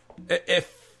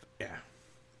 Yeah.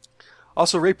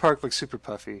 Also, Ray Park looks super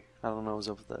puffy. I don't know what's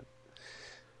up with that.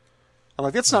 I'm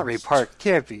like, that's not Ray Park.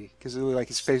 Can't be, because it looked like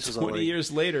his face was all 20 like,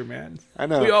 years later, man. I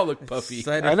know. We all look puffy.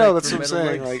 Side I know, effect that's for what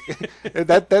I'm metal saying. legs.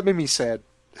 Like that made me sad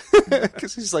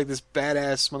because he's like this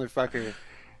badass motherfucker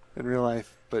in real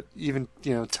life. But even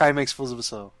time makes fools of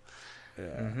us all. Yeah.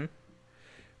 Mm-hmm.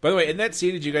 By the way, in that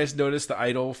scene, did you guys notice the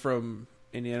idol from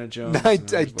Indiana Jones? No, I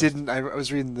didn't. I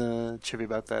was reading the trivia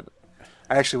about that.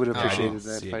 I actually would have I appreciated didn't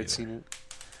that see if it I'd either. seen it.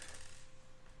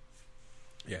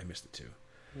 Yeah, I missed it too.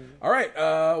 All right, where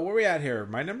are we at here?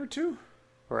 My number 2?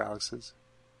 Or Alex's.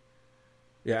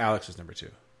 Yeah, Alex is number 2.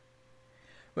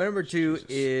 My number 2 Jesus.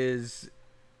 is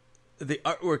the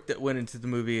artwork that went into the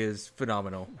movie is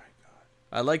phenomenal. Oh my god.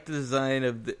 I like the design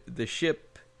of the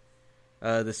ship,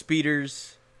 the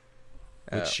speeders,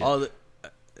 Which ship? all the.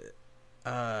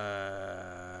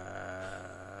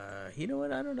 You know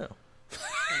what? I don't know.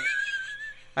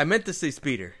 I meant to say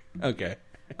speeder. Okay.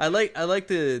 I like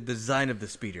the design of the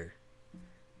speeder.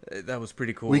 That was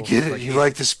pretty cool. We get it. Like, You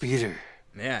like the speeder.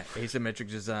 Yeah, asymmetric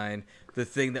design. The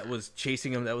thing that was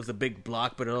chasing him, that was a big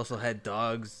block, but it also had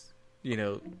dogs,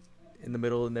 in the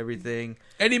middle and everything.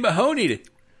 Eddie Mahoney.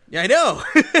 Yeah, I know.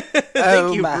 Thank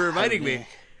Oh, you my for reminding me.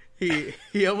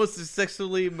 He almost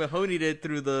successfully Mahoney'd it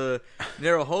through the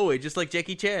narrow hallway, just like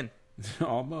Jackie Chan.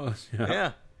 Almost.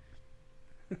 Yeah.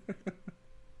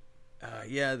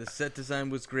 Yeah, the set design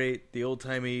was great. The old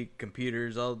timey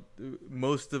computers,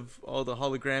 most of all the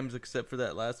holograms except for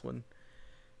that last one.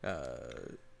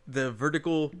 The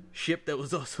vertical ship that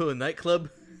was also a nightclub.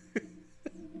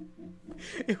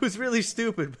 It was really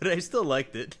stupid, but I still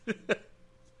liked it.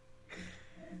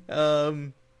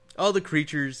 All the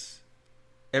creatures,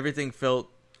 everything felt,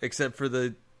 except for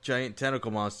the giant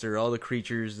tentacle monster, all the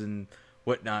creatures and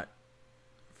whatnot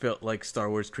felt like Star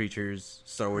Wars creatures,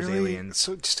 Star Wars Really? aliens.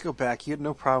 So just to go back, you had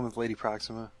no problem with Lady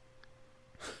Proxima.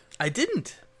 I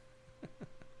didn't.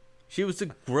 She was a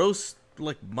gross,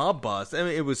 mob boss. I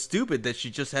mean, it was stupid that she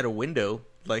just had a window,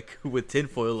 with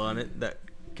tinfoil on it that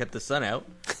kept the sun out.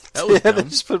 That was Yeah, dumb. they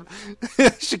just put.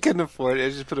 She couldn't afford it.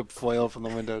 They just put a foil from the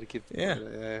window to keep.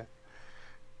 Yeah.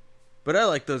 But I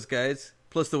like those guys.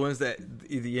 Plus the ones that,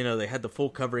 they had the full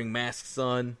covering masks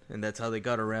on, and that's how they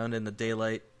got around in the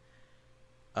daylight.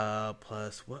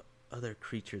 Plus, what other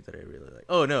creature that I really like?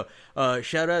 Oh, no.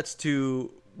 Shout-outs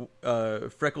to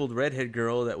freckled redhead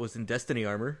girl that was in Destiny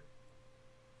armor.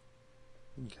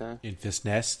 Okay. In Fist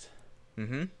Nest.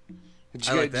 Mm-hmm. Did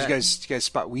I you, like guys, did that. you guys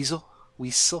spot Weasel?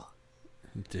 Weasel.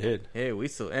 Did. Hey,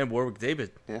 Weasel. And Warwick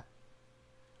David. Yeah.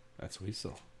 That's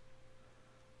Weasel.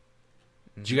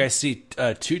 Did you guys see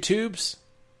Two Tubes?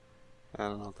 I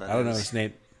don't know what that I don't know is. his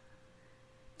name.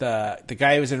 The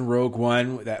guy who was in Rogue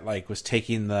One that was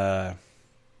taking the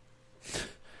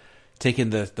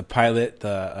pilot,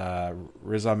 the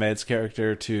Riz Ahmed's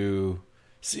character to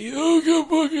see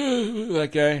that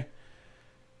guy.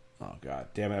 Oh god,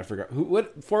 damn it! I forgot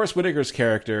what Forrest Whitaker's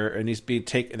character, and he's being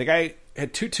taken. The guy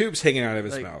had 2 tubes hanging out of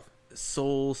his mouth.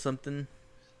 Soul something.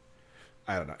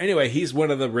 I don't know. Anyway, he's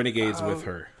one of the renegades with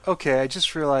her. Okay, I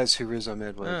just realized who Riz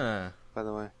Ahmed was, Ah. by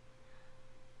the way.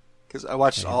 Because I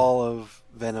watched all of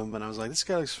Venom, and I was like, this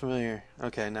guy looks familiar.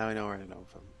 Okay, now I know where I know him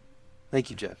from. Thank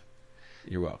you, Jeff.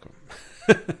 You're welcome.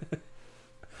 That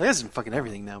guy's in fucking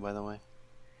everything now, by the way.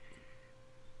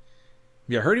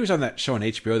 Yeah, I heard he was on that show on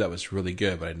HBO that was really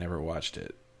good, but I never watched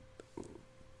it.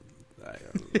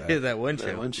 That one show.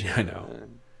 That one show. Yeah, I know. It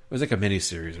was like a mini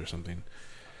series or something.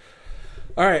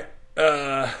 All right.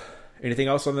 Anything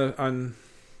else on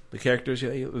the characters?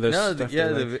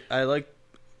 I like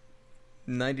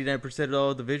 99% of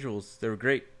all the visuals. They were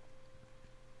great.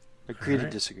 Agree to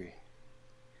Alright. disagree.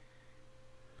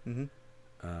 Mm-hmm.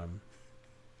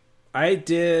 I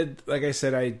did, like I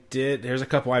said, I did. There's a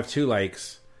couple. I have 2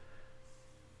 likes.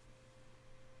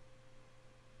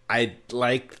 I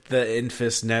liked the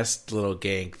Infist Nest little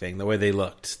gang thing, the way they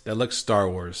looked. That looked Star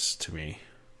Wars to me.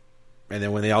 And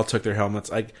then when they all took their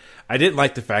helmets, I didn't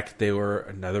like the fact that they were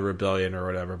another rebellion or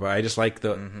whatever, but I just liked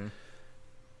the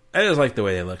I just liked the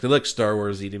way they looked. It looked Star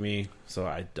Wars-y to me, so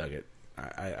I dug it.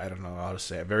 I don't know how to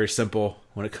say it. Very simple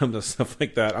when it comes to stuff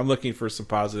like that. I'm looking for some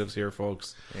positives here,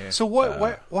 folks. Yeah. So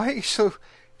why? So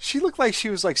she looked like she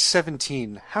was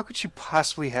 17. How could she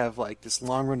possibly have this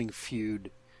long-running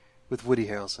feud with Woody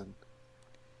Harrelson?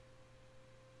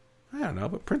 I don't know,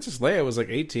 but Princess Leia was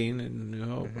 18,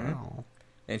 and wow.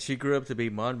 And she grew up to be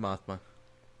Mon Mothma.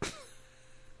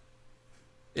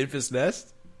 Infist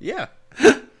Nest? Yeah.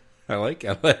 I like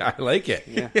it. I like it.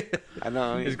 Yeah, I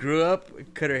know. Just grew up,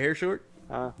 cut her hair short,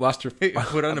 Lost her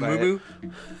put on a buy it. moo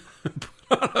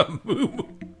on a moo.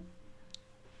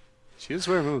 She does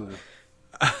wear moo.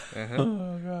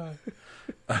 Oh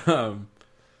god.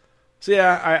 So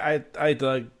yeah, I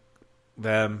dug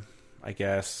them, I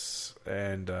guess,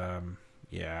 and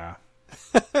yeah,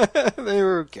 They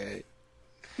were okay.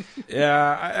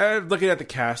 yeah. I'm looking at the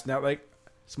cast now.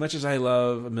 As much as I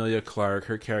love Emilia Clarke,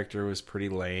 her character was pretty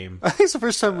lame. I think it's the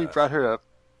first time we brought her up.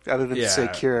 Other than to say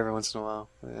yeah. Kira every once in a while.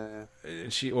 Yeah.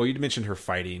 You mentioned her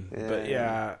fighting, but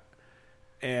Yeah.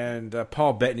 yeah. And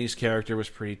Paul Bettany's character was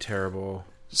pretty terrible.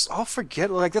 Just all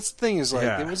forgettable. That's the thing is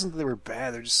Yeah. it wasn't that they were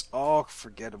bad. They're just all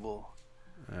forgettable.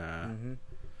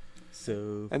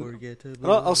 So And-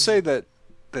 forgettable. I'll say that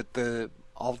the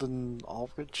Alden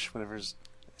Ulrich, whatever his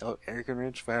Eric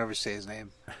Ulrich, whatever you say his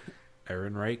name,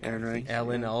 Aaron Reich. Aaron Reich,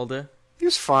 Alan yeah. Alda. He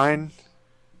was fine.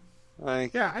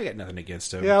 Like, Yeah, I got nothing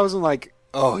against him. yeah, I wasn't like,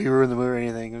 oh, he ruined the movie or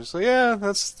anything. I was like, yeah,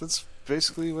 that's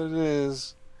basically what it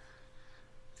is.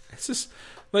 It's just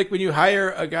like when you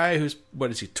hire a guy who's, what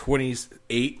is he,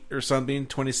 28 or something,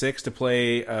 26, to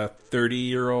play a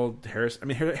 30-year-old Harrison. I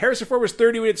mean, Harrison Ford was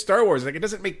 30 when he did Star Wars. Like, it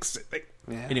doesn't make sense. Like,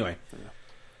 Yeah. Anyway.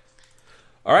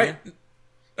 All right.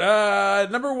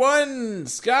 Number 1,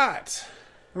 Scott.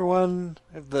 Number one,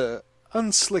 I have the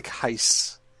Unslick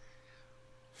heists.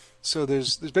 So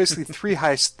there's basically 3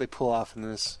 heists they pull off in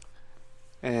this,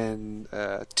 and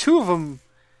 2 of them,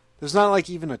 there's not like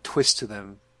even a twist to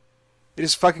them. They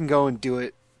just fucking go and do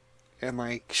it, and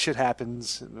like shit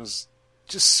happens, and it was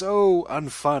just so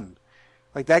unfun.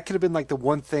 Like that could have been like the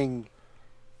one thing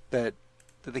that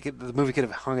the movie could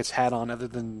have hung its hat on, other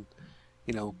than,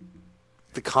 you know,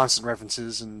 the constant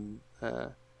references and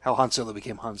how Han Solo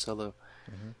became Han Solo.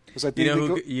 Because I think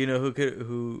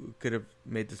Who could have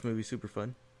made this movie super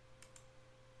fun?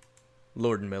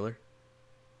 Lord and Miller.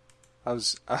 I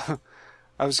was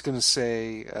gonna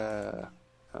say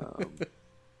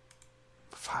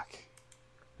fuck,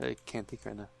 I can't think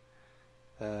right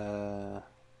now.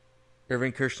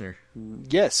 Irving Kershner.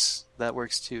 Yes, that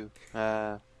works too.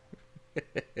 My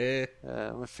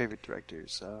favorite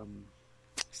directors.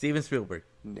 Steven Spielberg.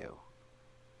 No.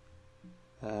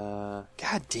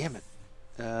 God damn it.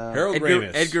 Harold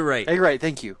Ramis. Edgar Wright. Edgar Wright,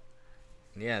 thank you.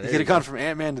 Yeah, He there could you have go. gone from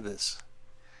Ant-Man to this,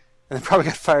 and then probably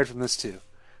got fired from this too.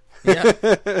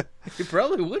 Yeah, he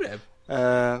probably would have.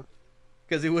 Uh,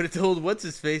 Because he would have told what's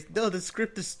his face, no, the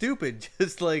script is stupid,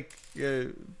 just like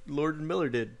Lord and Miller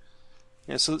did.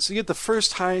 Yeah, so you get the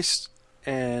first heist,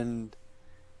 and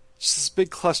just this big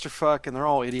clusterfuck, and they're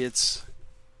all idiots.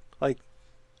 Like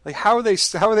how are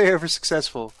they ever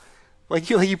successful? Like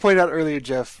you pointed out earlier,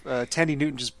 Jeff, Tandy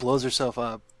Newton just blows herself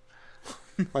up.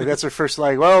 Like that's her first,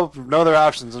 like, well, no other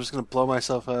options. I'm just gonna blow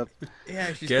myself up.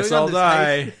 Yeah, she's Guess going on I'll this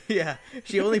die. heist. Yeah,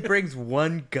 she only brings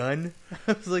one gun.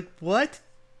 I was like, what?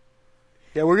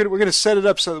 Yeah, we're gonna set it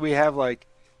up so that we have like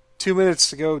 2 minutes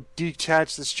to go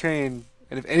detach this train,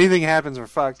 and if anything happens, we're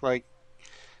fucked. Like,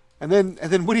 and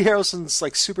then Woody Harrelson's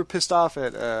like super pissed off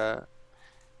at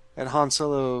Han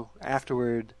Solo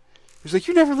afterward. He's like,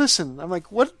 "You never listen." I'm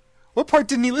like, "What? What part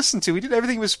didn't he listen to? He did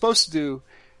everything he was supposed to do,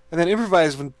 and then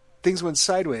improvised when things went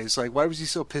sideways. Like, why was he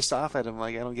so pissed off at him?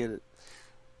 Like, I don't get it."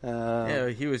 Yeah,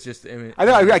 he was just. I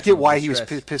know, I get why he was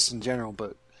pissed in general,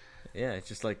 but Yeah, it's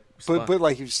just like. but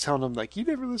like he was telling him like, you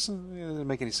never listen. It doesn't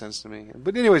make any sense to me.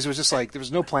 But anyways, it was just like there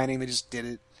was no planning. They just did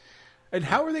it. And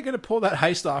how are they going to pull that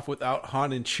heist off without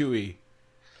Han and Chewie?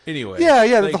 Anyway. Yeah.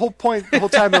 Like, The whole point, the whole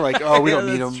time they're like, oh, we yeah, don't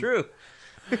need that's them. True.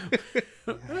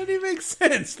 that doesn't even make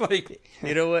sense. Like,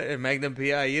 You know what? Magnum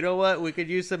PI. You know what? We could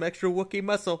use some extra Wookiee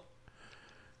muscle.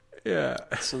 yeah.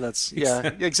 So that's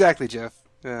exactly, Jeff.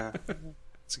 Yeah,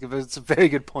 it's a very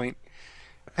good point.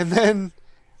 And then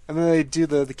they do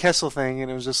the Kessel thing,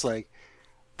 and it was just like,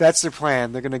 that's their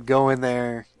plan. They're gonna go in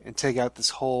there and take out this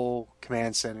whole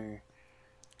command center.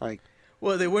 Like,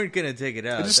 Well, they weren't gonna take it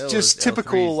out. That was just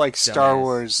typical L3's like Star dumbass.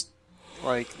 Wars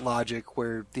like logic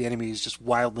where the enemy is just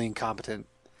wildly incompetent.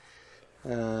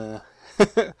 And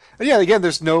yeah, again,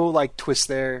 there's no like twist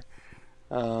there.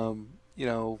 You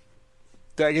know,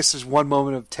 I guess there's one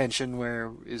moment of tension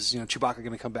where is Chewbacca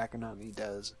going to come back or not, and he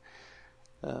does.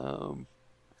 And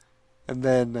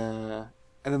then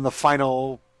the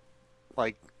final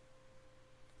like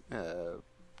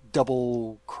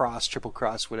double cross, triple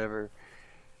cross, whatever.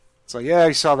 It's like, yeah,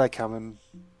 I saw that coming.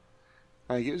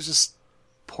 Like, it was just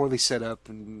poorly set up,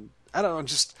 and I don't know,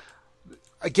 just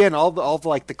again, all the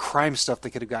like the crime stuff they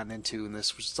could have gotten into in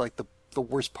this was just like the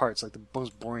worst parts, like the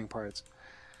most boring parts.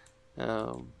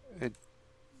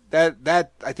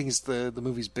 That I think is the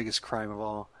movie's biggest crime of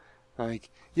all. Like,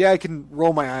 yeah, I can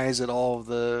roll my eyes at all of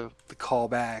the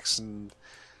callbacks and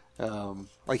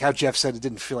like how Jeff said, it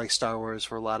didn't feel like Star Wars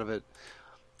for a lot of it,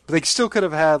 but they still could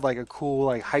have had like a cool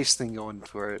like heist thing going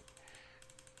for it,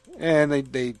 and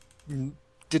they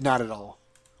did not at all.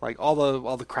 Like all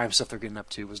the crime stuff they're getting up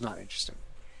to was not interesting.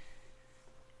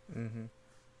 Mm-hmm.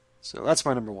 So that's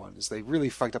my number one. Is they really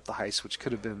fucked up the heist, which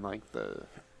could have been like the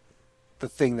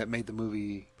thing that made the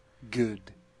movie good.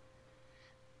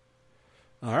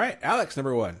 All right, Alex,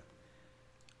 number one.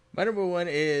 My number one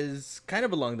is kind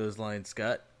of along those lines,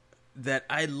 Scott. That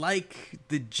I like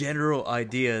the general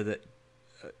idea that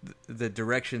the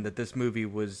direction that this movie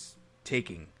was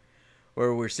taking,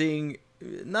 where we're seeing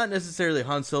not necessarily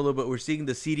Han Solo, but we're seeing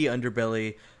the seedy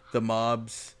underbelly, the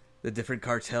mobs, the different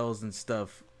cartels and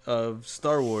stuff of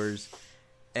Star Wars,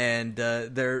 and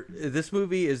this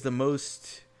movie is the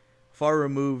most far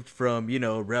removed from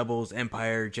Rebels,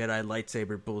 Empire, Jedi,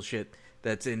 lightsaber bullshit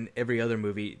that's in every other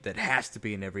movie, that has to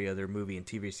be in every other movie and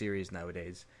TV series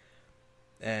nowadays.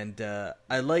 And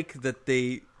I like that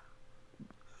they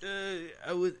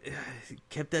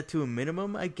kept that to a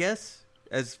minimum, I guess,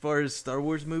 as far as Star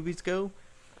Wars movies go,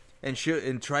 and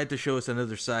tried to show us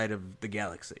another side of the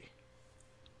galaxy.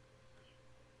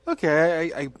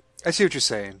 Okay, I see what you're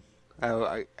saying.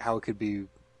 How it could be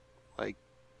like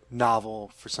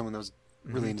novel for someone that was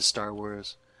really into Star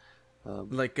Wars.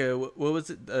 Like what was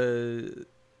it?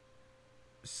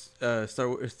 Star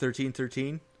Wars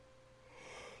 1313.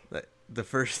 The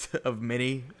first of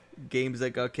many games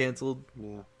that got canceled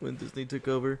when Disney took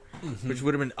over, which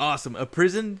would have been awesome. A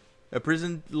prison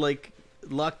like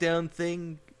lockdown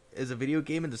thing as a video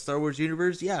game in the Star Wars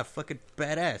universe. Yeah, fucking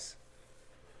badass.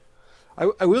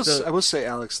 I will say,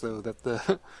 Alex, though, that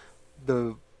the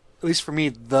at least for me,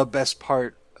 the best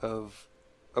part of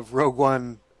Rogue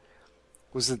One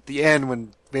was at the end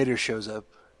when Vader shows up.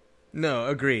 No,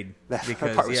 agreed. That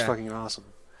part was fucking awesome.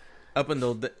 Up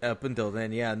until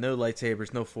then, yeah, no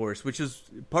lightsabers, no force, which is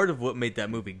part of what made that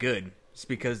movie good. It's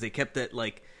because they kept that,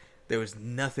 like, there was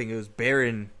nothing. It was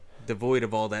barren, devoid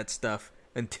of all that stuff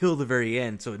until the very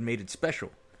end, so it made it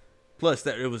special. Plus,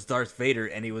 that it was Darth Vader,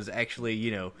 and he was actually,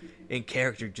 in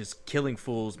character, just killing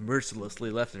fools mercilessly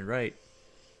left and right.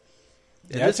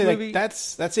 Yeah, I'd say movie, that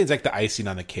seems like the icing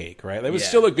on the cake, right? It was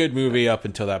still a good movie up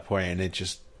until that point, and it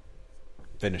just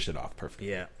finished it off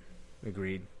perfectly. Yeah,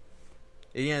 agreed.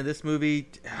 And yeah, this movie,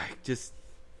 just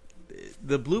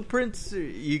the blueprints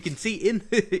you can see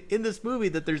in this movie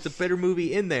that there's a better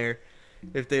movie in there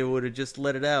if they would have just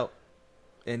let it out.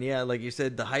 And yeah, like you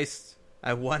said, the heists,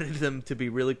 I wanted them to be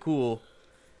really cool,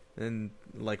 and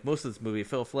like most of this movie, it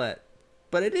fell flat.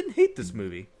 But I didn't hate this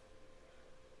movie.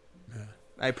 Yeah.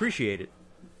 I appreciate it.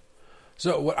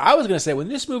 So what I was gonna say, when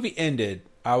this movie ended,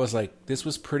 I was like, this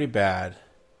was pretty bad,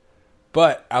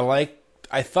 but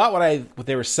I thought what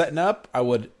they were setting up, I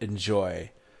would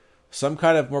enjoy. Some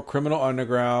kind of more criminal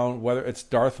underground, whether it's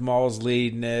Darth Maul's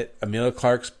leading it, Emilia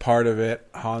Clarke's part of it,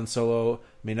 Han Solo,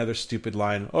 another stupid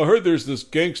line, I heard there's this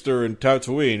gangster in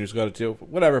Tatooine who's got to deal with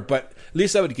whatever, but at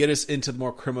least that would get us into the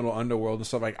more criminal underworld and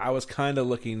stuff. Like, I was kind of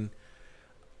looking,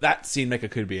 that seemed like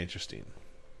it could be interesting.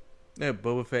 Yeah,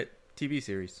 Boba Fett TV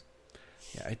series.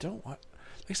 Yeah, I don't want,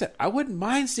 like I said, I wouldn't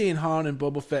mind seeing Han and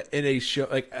Boba Fett in a show,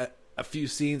 like a few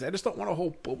scenes. I just don't want a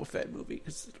whole Boba Fett movie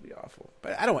because it'll be awful.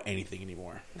 But I don't want anything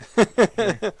anymore.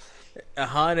 A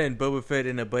Han and Boba Fett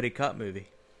in a buddy cop movie.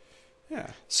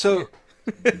 Yeah. So,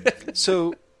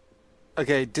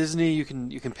 okay, Disney, you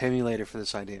can pay me later for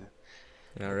this idea.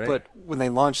 All right. But when they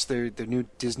launch their new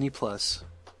Disney Plus,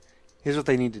 here's what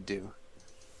they need to do.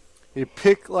 You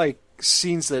pick like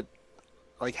scenes that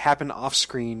like happen off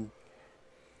screen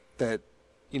that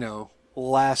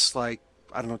last like,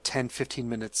 I don't know, 10, 15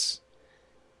 minutes,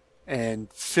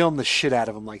 and film the shit out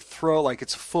of them. Like, throw, like,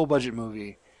 it's a full budget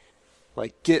movie.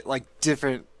 Like, get, like,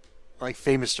 different, like,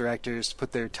 famous directors to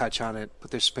put their touch on it,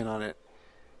 put their spin on it,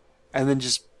 and then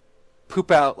just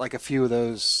poop out, like, a few of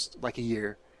those, like, a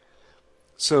year.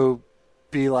 So,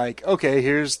 be like, okay,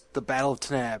 here's the Battle of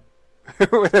Tanab,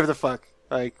 or whatever the fuck,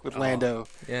 like, with Lando.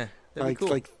 Yeah, like, cool.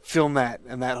 Like, film that,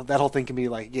 and that whole thing can be,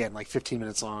 like, again, like, 15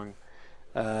 minutes long.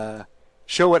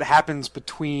 Show what happens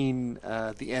between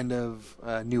the end of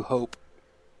New Hope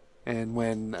and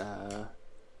when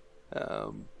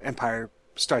Empire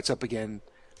starts up again.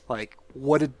 Like,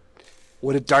 what did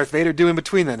Darth Vader do in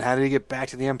between then? How did he get back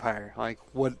to the Empire? Like,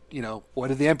 what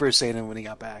did the Emperor say to him when he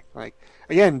got back? Like,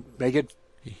 again, make it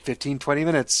 15, 20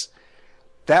 minutes.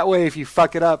 That way, if you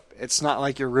fuck it up, it's not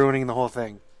like you're ruining the whole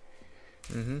thing.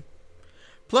 Mm-hmm.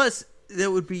 Plus, that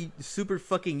would be super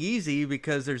fucking easy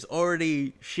because there's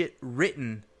already shit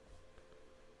written,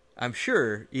 I'm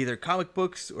sure, either comic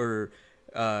books or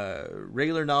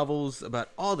regular novels about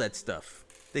all that stuff.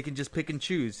 They can just pick and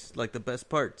choose, like, the best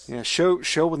parts. Yeah, show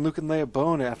when Luke and Leia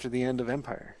bone after the end of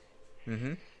Empire.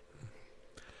 Mm-hmm.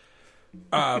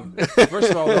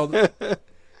 First of all,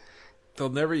 they'll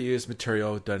never use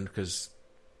material done because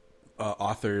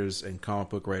authors and comic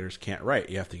book writers can't write.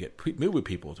 You have to get movie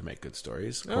people to make good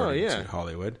stories, according to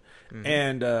Hollywood. Mm-hmm.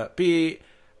 And B,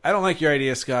 I don't like your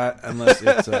idea, Scott, unless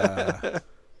it's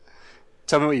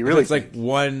tell me what you really think. It's like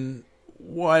one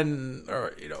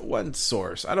or one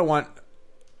source. I don't want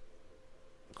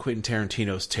Quentin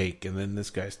Tarantino's take and then this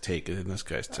guy's take and then this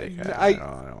guy's take. I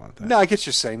don't want that. No, I get what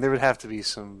you're saying. There would have to be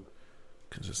some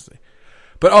consistency.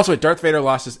 But also, Darth Vader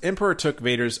lost his Emperor took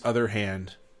Vader's other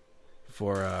hand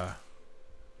for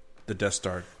the Death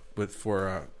Star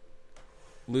for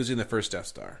losing the first Death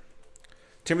Star.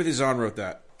 Timothy Zahn wrote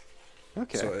that.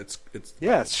 Okay. So it's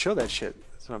Yeah, show that shit.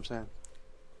 That's what I'm saying.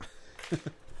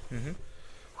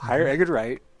 Hire Edgar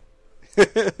Wright.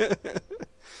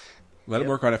 let him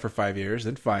work on it for 5 years,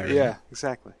 then fire him. Yeah,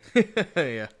 exactly.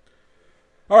 Yeah.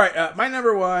 All right, my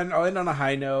number one, I'll end on a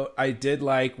high note. I did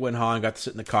like when Han got to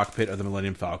sit in the cockpit of the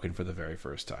Millennium Falcon for the very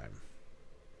first time.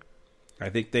 I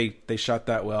think they shot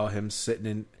that well. Him sitting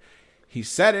in, he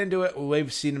sat into it.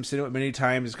 We've seen him sit in it many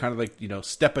times, kind of like,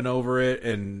 stepping over it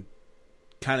and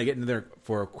kind of getting there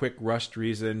for a quick rushed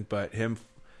reason. But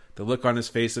the look on his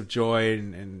face of joy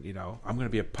and I'm going to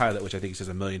be a pilot, which I think he says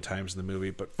a million times in the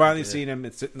movie. But finally seeing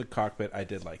him sit in the cockpit, I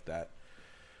did like that.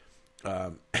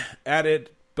 Added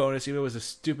bonus, even though it was a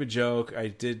stupid joke, I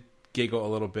did giggle a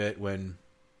little bit when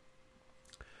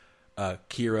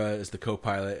Kira is the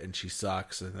co-pilot and she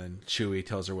sucks, and then Chewie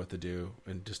tells her what to do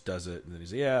and just does it, and then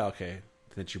he's like, yeah, okay.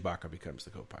 And then Chewbacca becomes the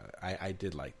co-pilot. I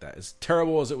did like that. As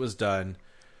terrible as it was done,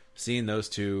 seeing those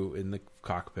two in the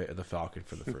cockpit of the Falcon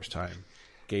for the first time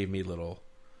gave me a little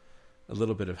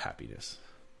bit of happiness.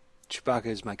 Chewbacca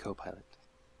is my co-pilot.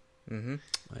 Mm-hmm.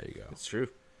 There you go. It's true.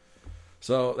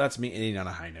 So that's me ending on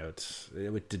a high note.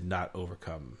 It did not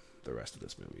overcome the rest of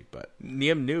this movie, but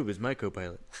Niem Noob is my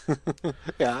co-pilot.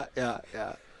 Yeah. Yeah.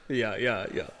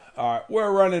 all right,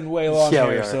 we're running way long Yeah,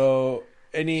 we here. are. So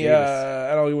any,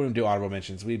 Jeez. I don't even want to do honorable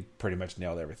mentions. We pretty much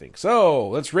nailed everything. So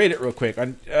let's rate it real quick.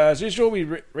 As usual, we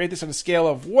rate this on a scale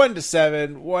of 1 to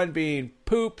 7. 1 being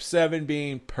poop, 7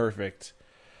 being perfect.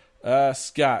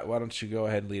 Scott, why don't you go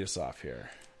ahead and lead us off here?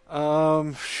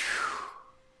 So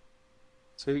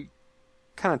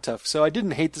kind of tough. So I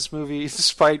didn't hate this movie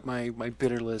despite my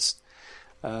bitter list,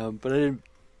 but I didn't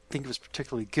think it was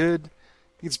particularly good.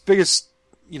 Its biggest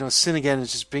sin again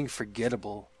is just being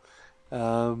forgettable,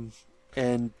 and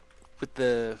with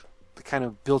the kind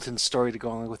of built-in story to go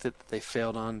along with it that they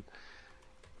failed on.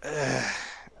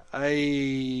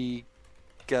 I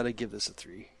gotta give this a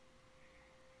 3.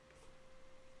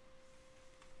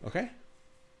 Okay.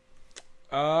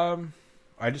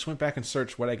 I just went back and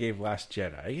searched what I gave Last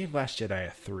Jedi. I gave Last Jedi a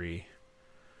 3.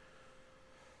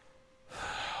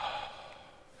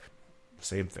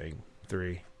 Same thing,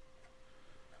 3.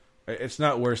 It's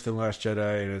not worse than Last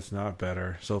Jedi, and it's not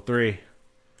better. So 3.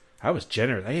 I was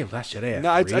generous. I gave Last Jedi a 3.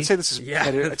 No, I'd say this is Yeah.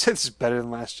 better. I'd say this is better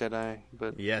than Last Jedi,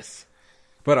 but Yes.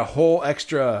 But a whole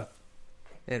extra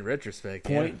In retrospect,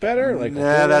 point better? Like,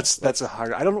 nah, that's a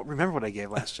hard. I don't remember what I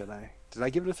gave Last Jedi. Did I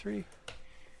give it a 3?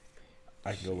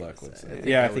 I can go look. Let's see.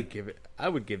 Yeah, I would think. give it. I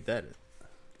would give that.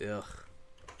 Ugh.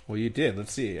 Well, you did.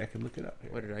 Let's see. I can look it up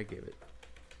here. What did I give it?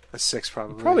 A 6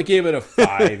 probably. Probably gave it a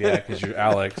 5, yeah, because you're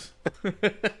Alex.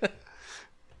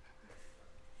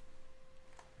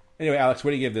 Anyway, Alex,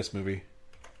 what do you give this movie?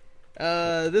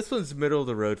 This one's middle of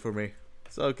the road for me,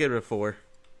 so I'll give it a 4.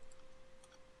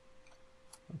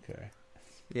 Okay.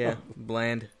 Yeah,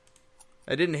 bland.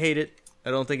 I didn't hate it. I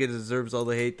don't think it deserves all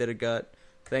the hate that it got.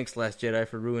 Thanks, Last Jedi,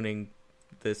 for ruining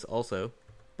this also.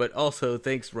 But also,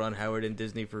 thanks, Ron Howard and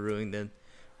Disney, for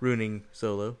ruining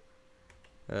Solo.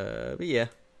 But yeah.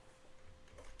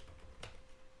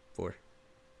 4.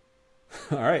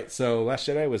 All right, so Last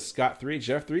Jedi was Scott 3,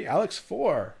 Jeff 3, Alex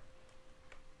 4.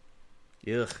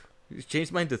 Ugh.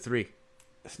 Changed mine to 3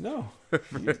 No. for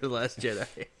The Last Jedi.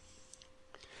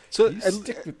 So You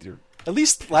stick with your... at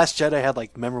least Last Jedi had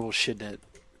like memorable shit in it,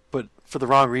 but for the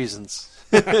wrong reasons.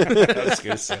 I was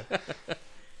going to say.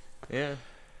 Yeah.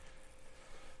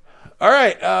 All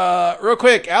right, real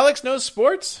quick. Alex knows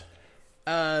sports?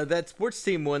 That sports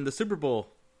team won the Super Bowl.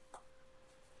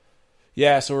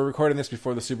 Yeah, so we're recording this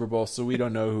before the Super Bowl, so we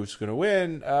don't know who's going to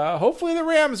win. Hopefully the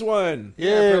Rams won.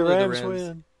 Yeah, probably the Rams Rams.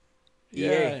 win.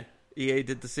 Yeah. EA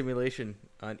did the simulation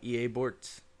on EA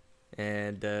Sports.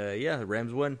 And yeah, the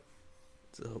Rams won.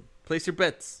 So place your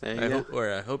bets. There you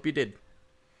go. I hope you did.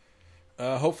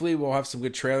 Hopefully we'll have some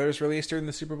good trailers released during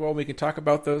the Super Bowl. We can talk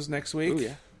about those next week. Oh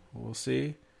yeah. We'll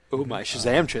see. Oh, my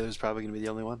Shazam trailer is probably going to be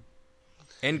the only one.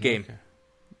 Endgame. Okay.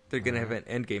 They're going to have an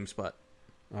Endgame spot.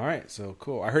 All right, so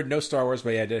cool. I heard no Star Wars,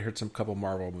 but yeah, I did heard some couple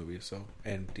Marvel movies, so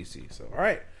and DC. So all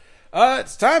right,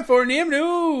 it's time for Niem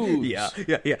News. Yeah.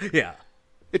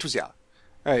 It was yeah.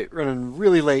 All right, running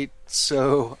really late,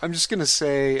 so I'm just going to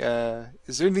say,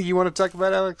 is there anything you want to talk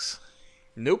about, Alex?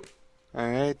 Nope. All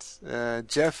right,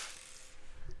 Jeff.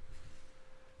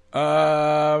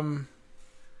 No.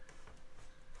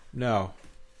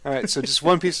 All right, so just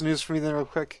one piece of news for me then, real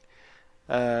quick.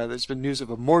 There's been news of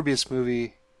a Morbius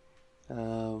movie.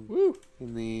 Woo.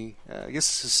 In the, I guess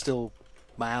this is still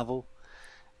Marvel,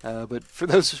 but for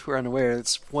those who are unaware,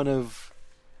 it's one of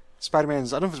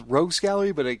Spider-Man's, I don't know if it's Rogues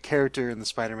Gallery, but a character in the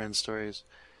Spider-Man stories.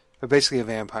 but basically a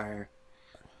vampire.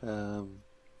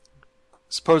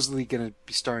 Supposedly going to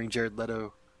be starring Jared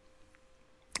Leto.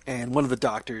 And one of the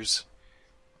doctors,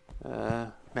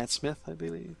 Matt Smith, I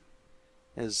believe,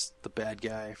 is the bad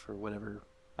guy for whatever.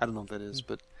 I don't know what that is,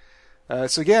 but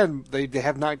so again, they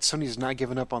have not. Sony's not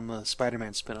given up on the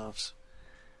Spider-Man spin-offs.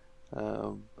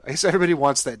 I guess everybody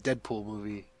wants that Deadpool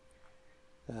movie.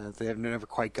 They have never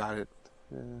quite got it.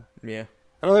 Yeah.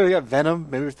 I don't know. They got Venom.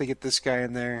 Maybe if they get this guy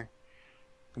in there,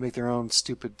 they make their own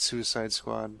stupid Suicide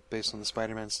Squad based on the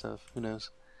Spider-Man stuff. Who knows?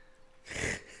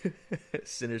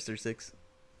 Sinister Six.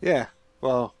 Yeah.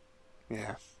 Well,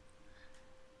 yeah.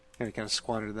 I kind of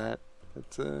squandered that.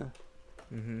 But,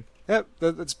 yeah,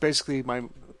 that's basically my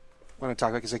what I talk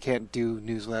about because I can't do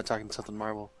news without talking something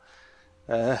Marvel.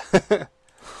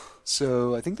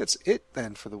 So I think that's it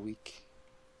then for the week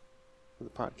for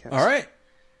the podcast. All right.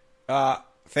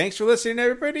 Thanks for listening,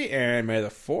 everybody, and may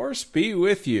the Force be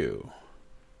with you.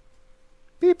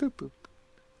 Beep boop boop.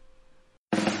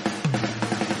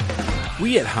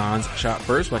 We at Hans Shot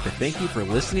First would like to thank you for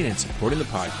listening and supporting the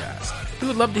podcast. We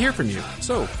would love to hear from you,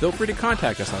 so feel free to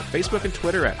contact us on Facebook and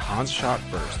Twitter at Hans Shot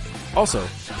First. Also,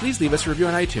 please leave us a review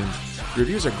on iTunes.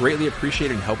 Reviews are greatly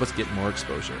appreciated and help us get more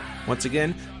exposure. Once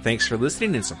again, thanks for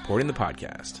listening and supporting the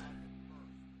podcast.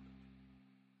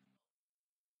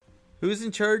 Who's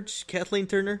in charge? Kathleen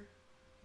Turner?